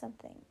accept some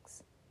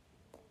things.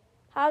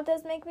 How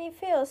does it make me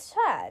feel?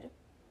 Sad,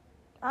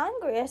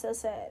 angry, as I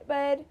said,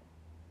 but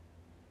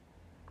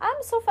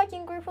I'm so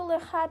fucking grateful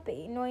and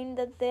happy knowing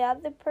that the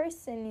other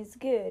person is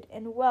good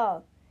and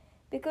well,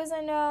 because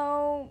I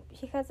know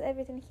he has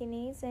everything he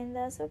needs, and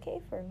that's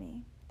okay for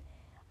me.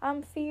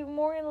 I'm feel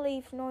more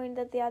relieved knowing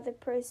that the other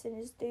person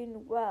is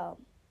doing well.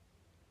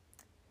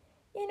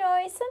 You know,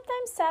 it's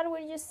sometimes sad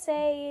when you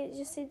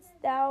sit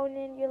down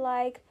and you're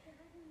like,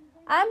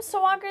 I'm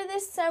so angry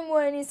that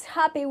someone is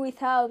happy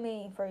without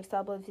me. For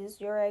example, if it's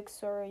your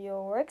ex or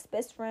your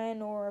ex-best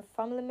friend or a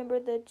family member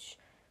that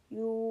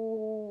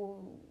you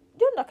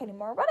don't like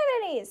anymore, whatever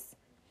it is.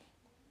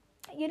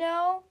 You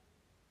know,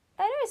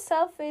 I know it's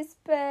selfish,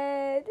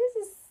 but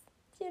this is,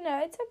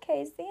 it's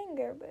okay. It's the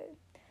anger, but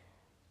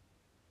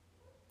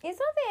it's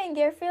not the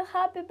anger. I feel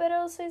happy, but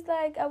also it's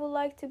like I would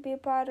like to be a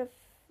part of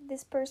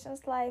this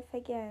person's life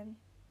again.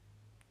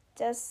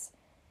 Just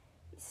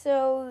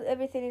so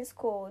everything is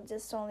cool,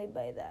 just only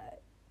by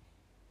that.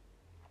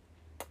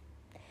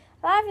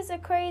 Life is a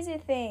crazy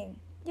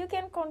thing. You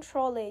can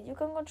control it. You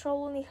can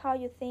control only how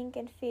you think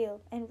and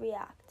feel and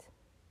react.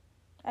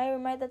 I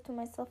remind that to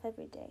myself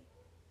every day.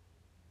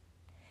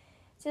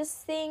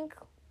 Just think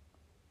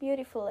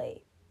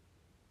beautifully.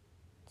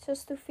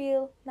 Just to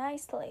feel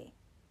nicely.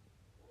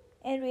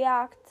 And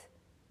react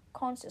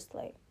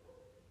consciously.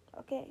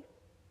 Okay?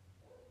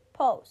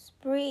 Pause.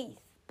 Breathe.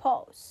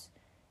 Pause.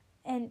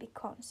 And be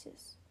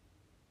conscious.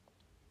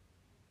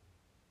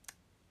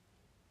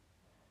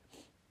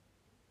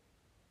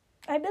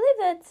 I believe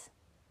that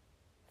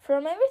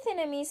from everything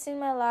I miss in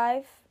my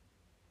life,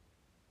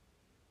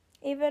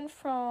 even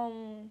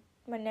from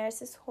my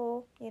nursing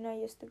school, I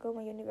used to go to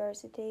my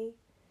university,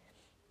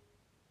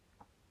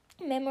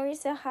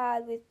 memories I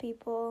had with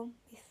people,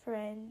 with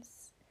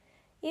friends,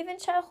 even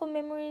childhood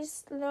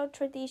memories,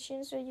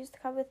 traditions I used to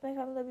have with my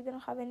family that we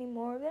don't have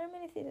anymore. There are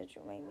many things that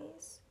you might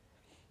miss.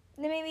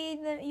 Maybe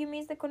you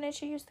miss the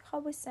connection you used to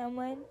have with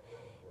someone.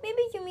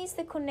 Maybe you miss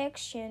the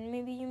connection.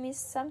 Maybe you miss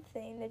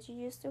something that you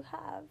used to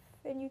have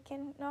and you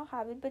cannot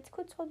have it. But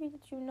who told you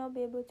that you will not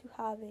be able to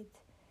have it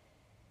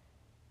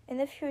in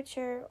the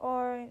future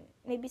or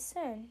maybe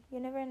soon?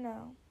 You never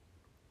know.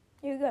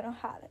 You're gonna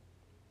have it.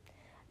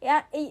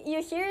 Yeah,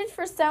 you hear it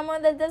for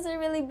someone that doesn't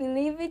really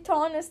believe it,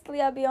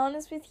 honestly. I'll be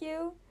honest with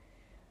you.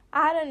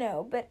 I don't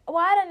know. But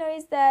what I know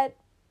is that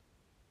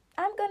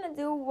I'm gonna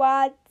do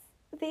what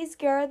this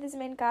girl, this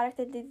main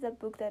character, did the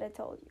book that I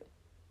told you.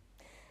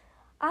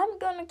 I'm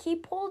gonna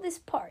keep all these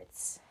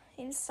parts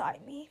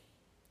inside me.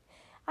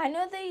 I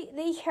know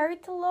they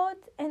hurt a lot,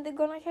 and they're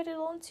gonna hurt a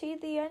lot till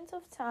the end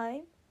of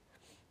time.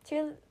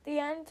 Till the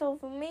end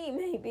of me,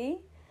 maybe.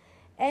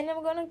 And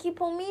I'm gonna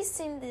keep on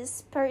missing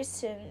this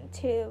person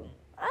till,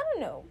 I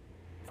don't know,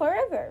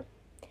 forever.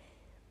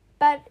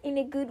 But in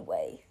a good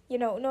way.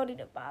 Not in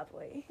a bad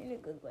way. In a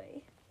good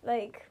way.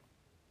 Like,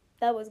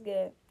 that was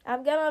good.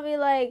 I'm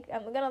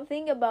gonna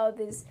think about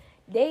these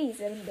days,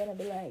 and I'm gonna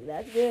be like,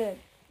 that's good.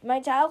 My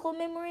childhood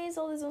memories,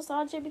 all this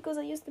nostalgia, because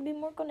I used to be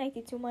more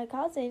connected to my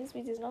cousins,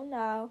 which is not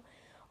now,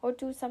 or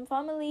to some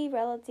family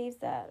relatives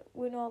that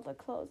we're not that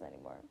close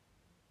anymore.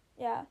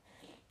 Yeah.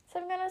 So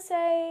I'm gonna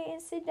say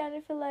and sit down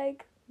and feel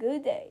like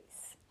good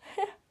days.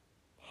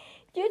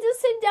 You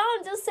just sit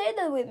down, just say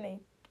that with me.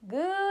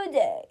 Good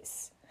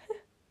days.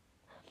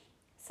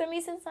 So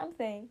missing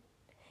something.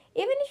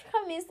 Even if you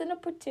have missed an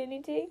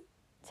opportunity,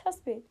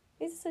 trust me,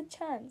 it's a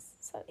chance.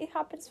 So it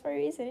happens for a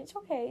reason. It's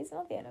okay. It's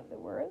not the end of the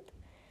world.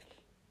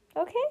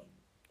 Okay?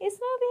 It's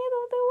not the end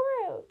of the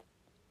world.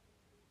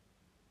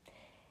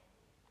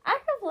 I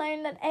have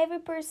learned that every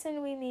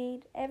person we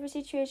meet, every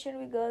situation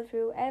we go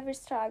through, every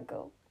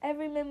struggle,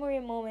 every memory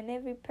moment,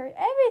 everything,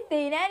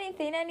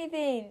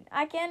 anything.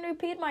 I can't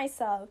repeat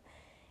myself.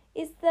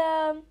 It's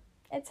a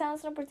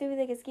chance and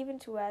opportunity that is given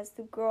to us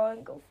to grow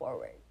and go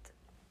forward.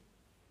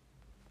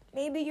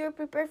 Maybe you're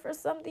prepared for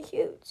something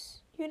huge.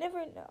 You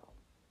never know.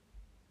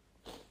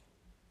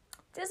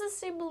 Just a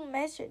simple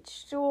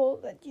message to all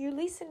that you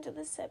listen to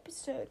this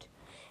episode.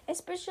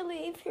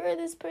 Especially if you're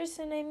this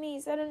person I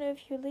miss. I don't know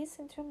if you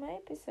listen to my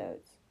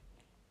episodes.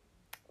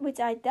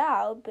 Which I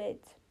doubt, but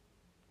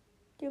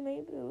you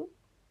may do.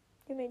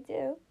 You may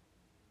do.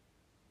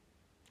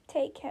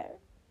 Take care.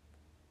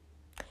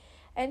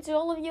 And to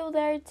all of you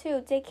there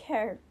too, take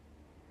care.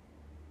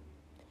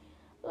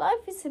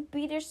 Life is a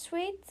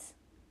bittersweet,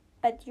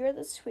 but you're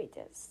the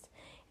sweetest.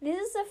 This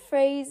is a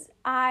phrase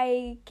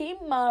I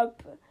came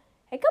up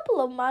a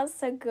couple of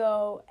months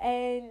ago,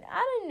 and I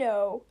don't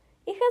know,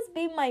 it has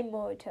been my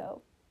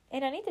motto.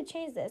 And I need to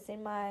change this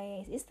in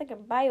my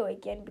Instagram bio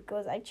again,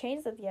 because I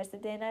changed it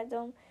yesterday and I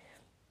don't,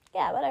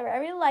 whatever, I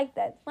really like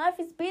that. Life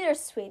is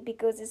bittersweet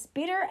because it's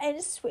bitter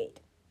and sweet.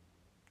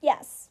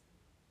 Yes.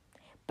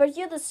 But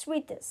you're the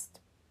sweetest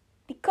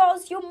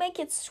because you make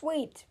it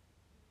sweet.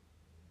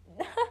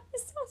 It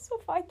sounds so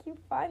fucking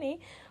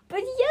funny,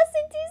 but yes,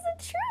 it is the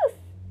truth.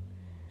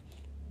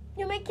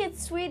 You make it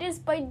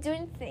sweetest by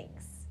doing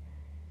things.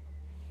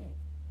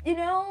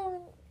 Even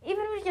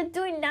if you're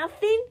doing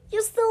nothing,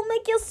 you still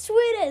make it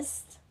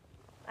sweetest.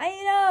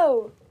 I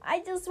know. I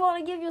just want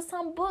to give you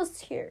some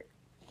boost here.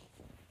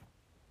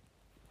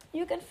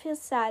 You can feel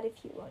sad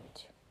if you want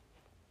to.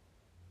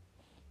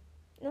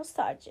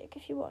 Nostalgic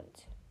if you want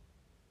to.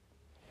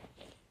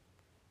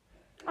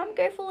 I'm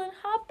grateful and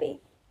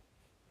happy.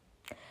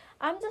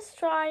 I'm just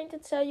trying to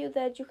tell you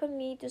that you can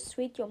need to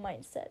sweet your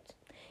mindset.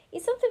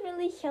 If something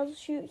really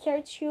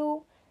hurts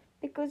you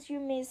because you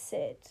miss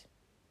it,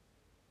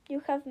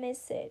 you have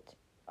missed it,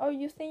 or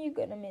you think you're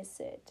gonna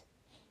miss it,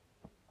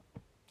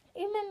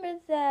 remember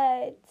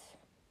that.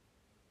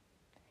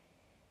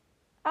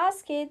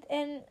 Ask it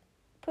and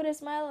put a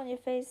smile on your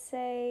face.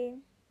 Say,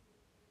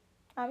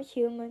 I'm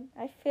human.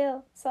 I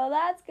feel. So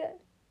that's good.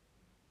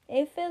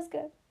 It feels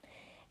good.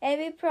 And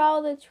be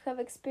proud that you have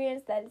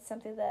experienced that. It's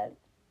something that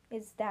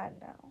is done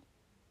now.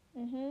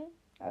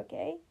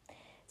 Okay.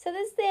 So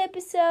this is the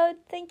episode.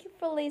 Thank you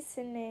for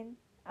listening.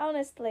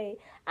 Honestly,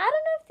 I don't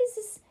know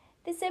if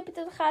this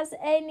episode has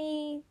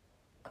any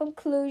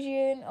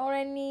conclusion or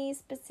any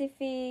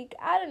specific,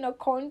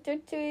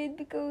 content to it,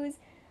 because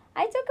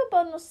I talk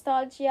about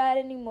nostalgia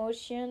and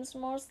emotions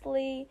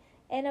mostly,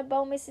 and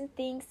about missing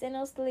things, and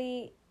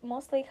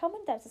mostly, how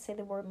many times I say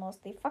the word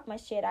mostly? Fuck my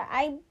shit.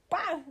 Oh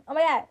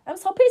my god, I'm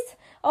so pissed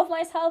off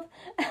myself.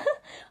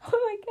 Oh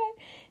my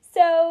god.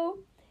 So,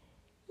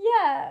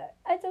 yeah,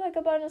 I talk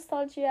about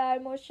nostalgia,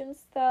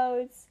 emotions,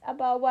 thoughts,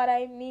 about what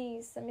I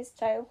miss. I miss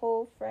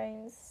childhood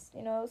friends,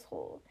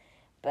 school.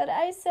 But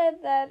I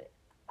said that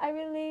I'm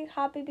really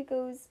happy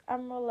because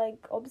I'm more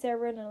like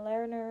observer and a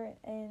learner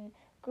and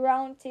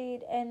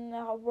grounded, and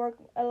I have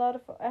worked a lot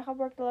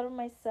of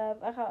myself.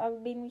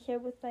 I've been here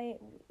with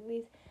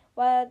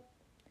what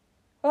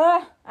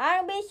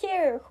I've been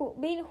here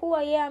being who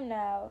I am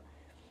now.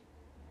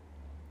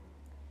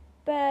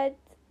 But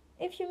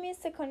if you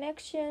miss a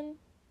connection,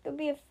 don't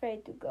be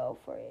afraid to go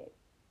for it.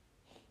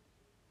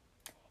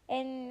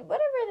 And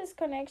whatever this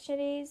connection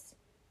is,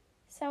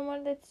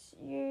 someone that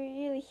you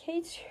really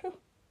hates you,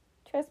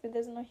 trust me,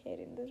 there's no hate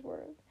in this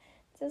world.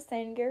 Just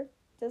anger,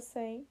 just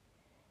saying.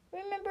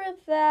 Remember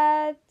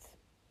that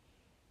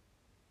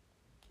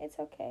it's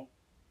okay.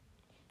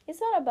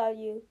 It's not about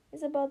you.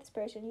 It's about this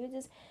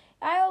person.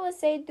 I always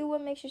say, do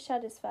what makes you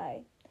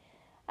satisfied.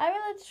 I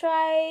really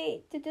try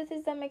to do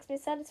things that makes me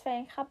satisfied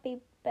and happy,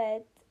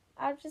 but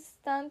I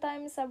just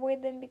sometimes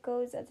avoid them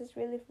because I just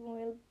really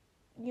feel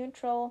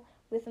neutral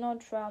with no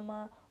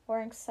drama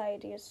or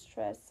anxiety or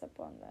stress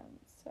upon them.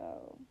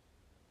 So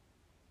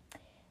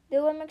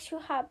Do what makes you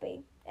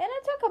happy. And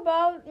I talk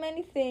about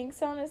many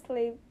things,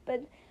 honestly,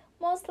 but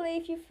mostly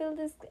if you feel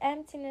this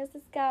emptiness,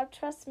 this gap,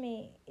 trust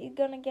me, you're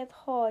gonna get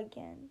whole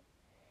again.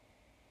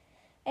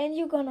 And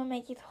you're gonna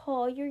make it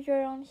whole. You're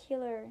your own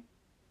healer.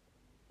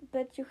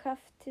 But you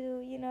have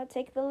to,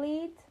 take the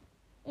lead.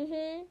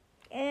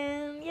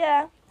 And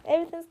yeah,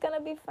 everything's gonna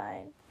be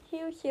fine.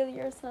 You heal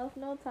yourself,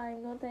 no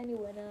time, not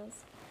anyone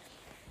else.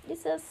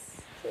 It's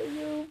just till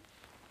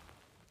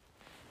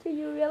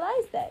you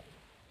realize that.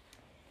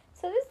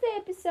 So this is the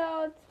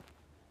episode.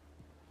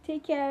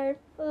 Take care.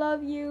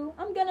 Love you.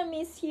 I'm gonna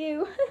miss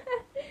you.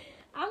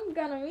 I'm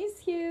gonna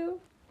miss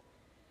you.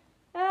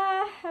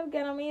 I'm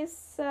gonna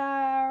miss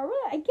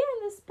again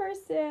this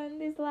person,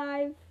 this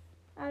life.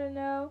 I don't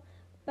know,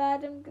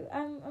 but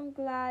I'm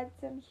glad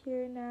I'm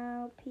here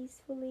now,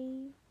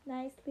 peacefully,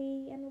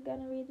 nicely, and I'm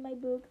gonna read my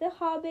book, The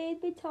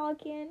Hobbit by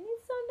Tolkien.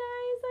 It's so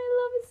nice. I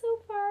love it so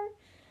far.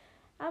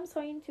 I'm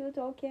so into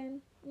Tolkien.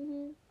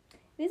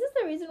 This is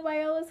the reason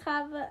why I always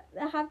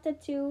have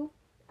tattoo.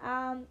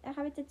 I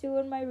have a tattoo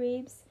on my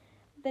ribs,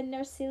 the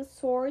Narsil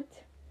sword.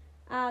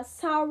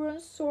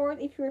 Sauron's sword.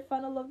 If you're a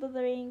fan of Lord of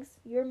the Rings,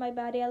 you're my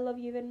buddy. I love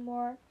you even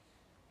more.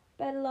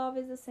 But love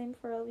is the same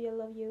for all of you. I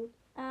love you.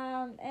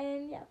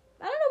 And yeah,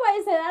 I don't know why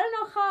I said. I don't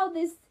know how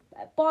this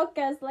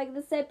podcast, like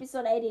this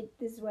episode, edited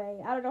this way.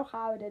 I don't know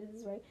how it edited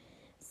this way.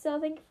 So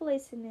thank you for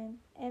listening,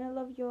 and I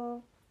love you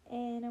all.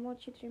 And I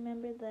want you to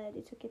remember that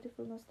it's okay to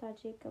feel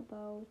nostalgic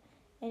about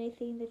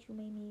anything that you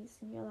may miss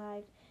in your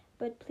life.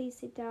 But please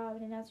sit down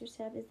and ask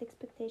yourself: is the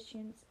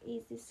expectations?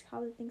 Is this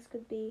how the things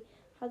could be?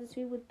 How this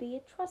really would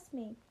be? Trust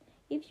me.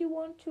 If you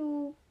want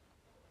to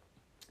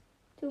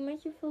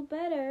make you feel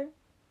better,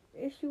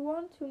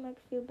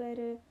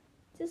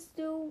 just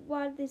do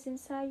what is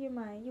inside your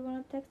mind. You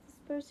want to text this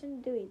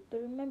person, do it.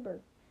 But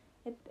remember,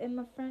 and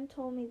my friend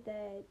told me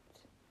that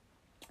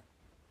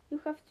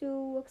you have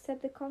to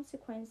accept the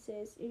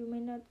consequences. You may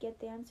not get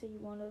the answer you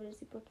want or the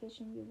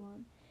reciprocation you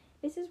want.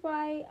 This is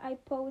why I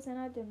pose and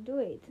I don't do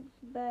it.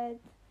 But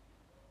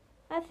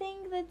I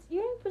think that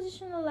you're in a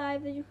position in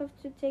life that you have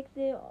to take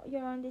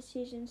your own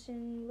decisions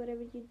in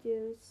whatever you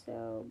do.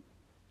 So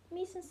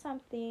missing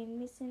something,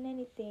 missing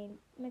anything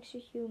makes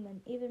you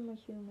human, even more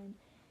human.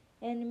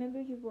 And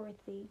remember, you're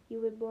worthy. You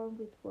were born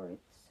with worth.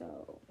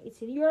 So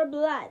it's in your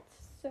blood.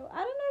 So I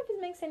don't know if it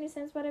makes any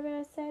sense whatever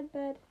I said,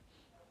 but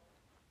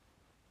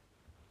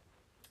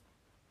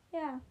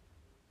yeah.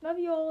 Love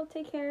you all.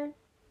 Take care.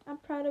 I'm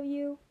proud of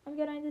you. I'm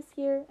gonna end this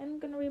here. I'm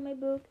gonna read my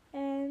book,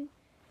 and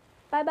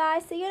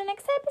bye-bye. See you in the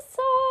next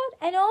episode.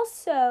 And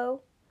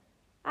also,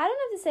 I don't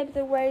know this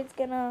episode where it's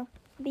gonna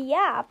be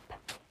up.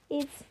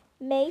 It's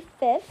May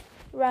 5th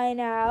right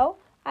now.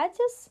 I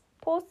just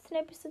posted an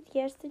episode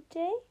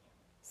yesterday.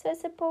 So I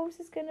suppose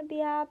it's gonna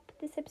be up.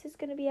 This episode's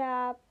gonna be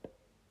up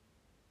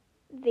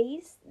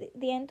the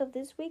end of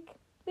this week.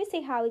 We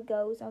see how it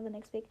goes on the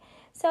next week.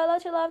 So a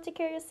lot of love, take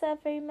care of yourself,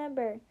 and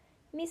remember,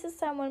 missing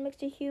someone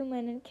makes you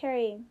human and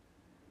caring.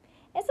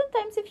 And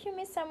sometimes if you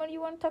miss someone,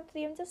 you want to talk to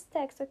them, just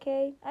text,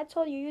 okay? I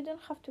told you, you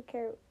don't have to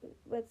care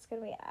what's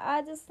going to be.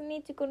 I just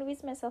need to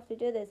convince myself to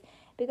do this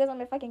because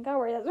I'm a fucking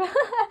coward as well.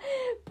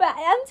 But I'm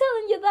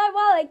telling you that,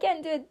 well, I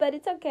can't do it, but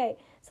it's okay.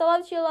 So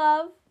love you,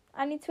 love.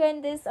 I need to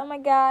end this. Oh my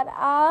God.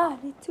 I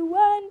need to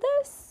end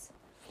this.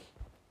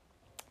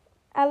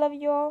 I love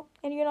you all,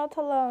 and you're not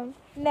alone.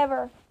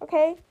 Never,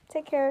 okay?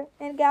 Take care,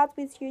 and God's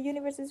with you.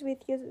 Universe is with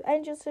you.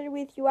 Angels are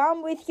with you.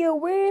 I'm with you.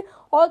 We're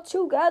all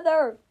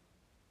together.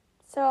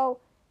 So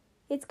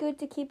it's good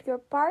to keep your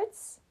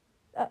parts.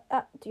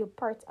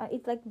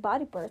 It's like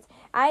body parts.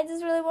 I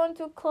just really want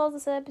to close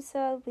this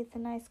episode with a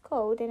nice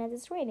quote, and I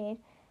just read it.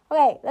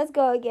 Okay, let's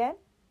go again.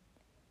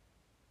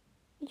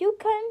 You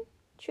can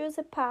choose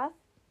a path,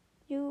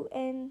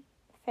 and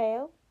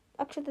fail.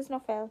 Actually, there's no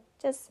fail.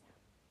 Just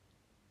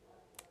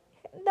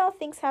no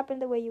things happen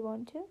the way you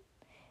want to,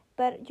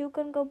 but you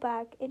can go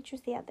back and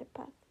choose the other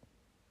path.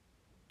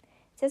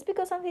 Just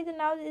because something didn't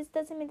out, it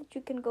doesn't mean that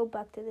you can go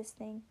back to this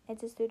thing and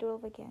just do it all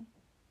over again.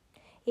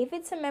 If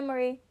it's a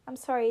memory, I'm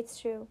sorry, it's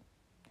true.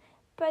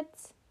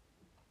 But,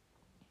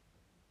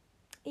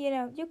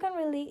 you can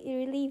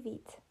relieve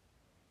it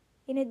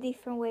in a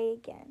different way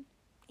again.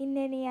 In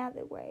any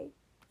other way.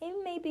 It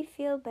maybe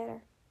feel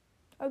better.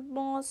 Or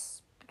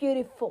most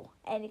beautiful,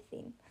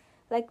 anything.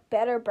 Like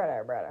better,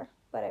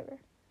 whatever.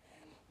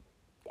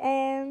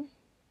 And,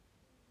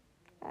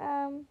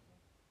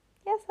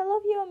 yes, I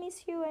love you, I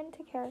miss you, and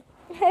take care.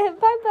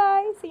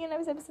 Bye-bye. See you in the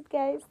next episode,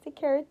 guys. Take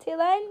care. Till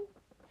then,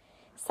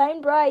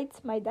 shine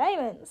bright, my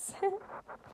diamonds.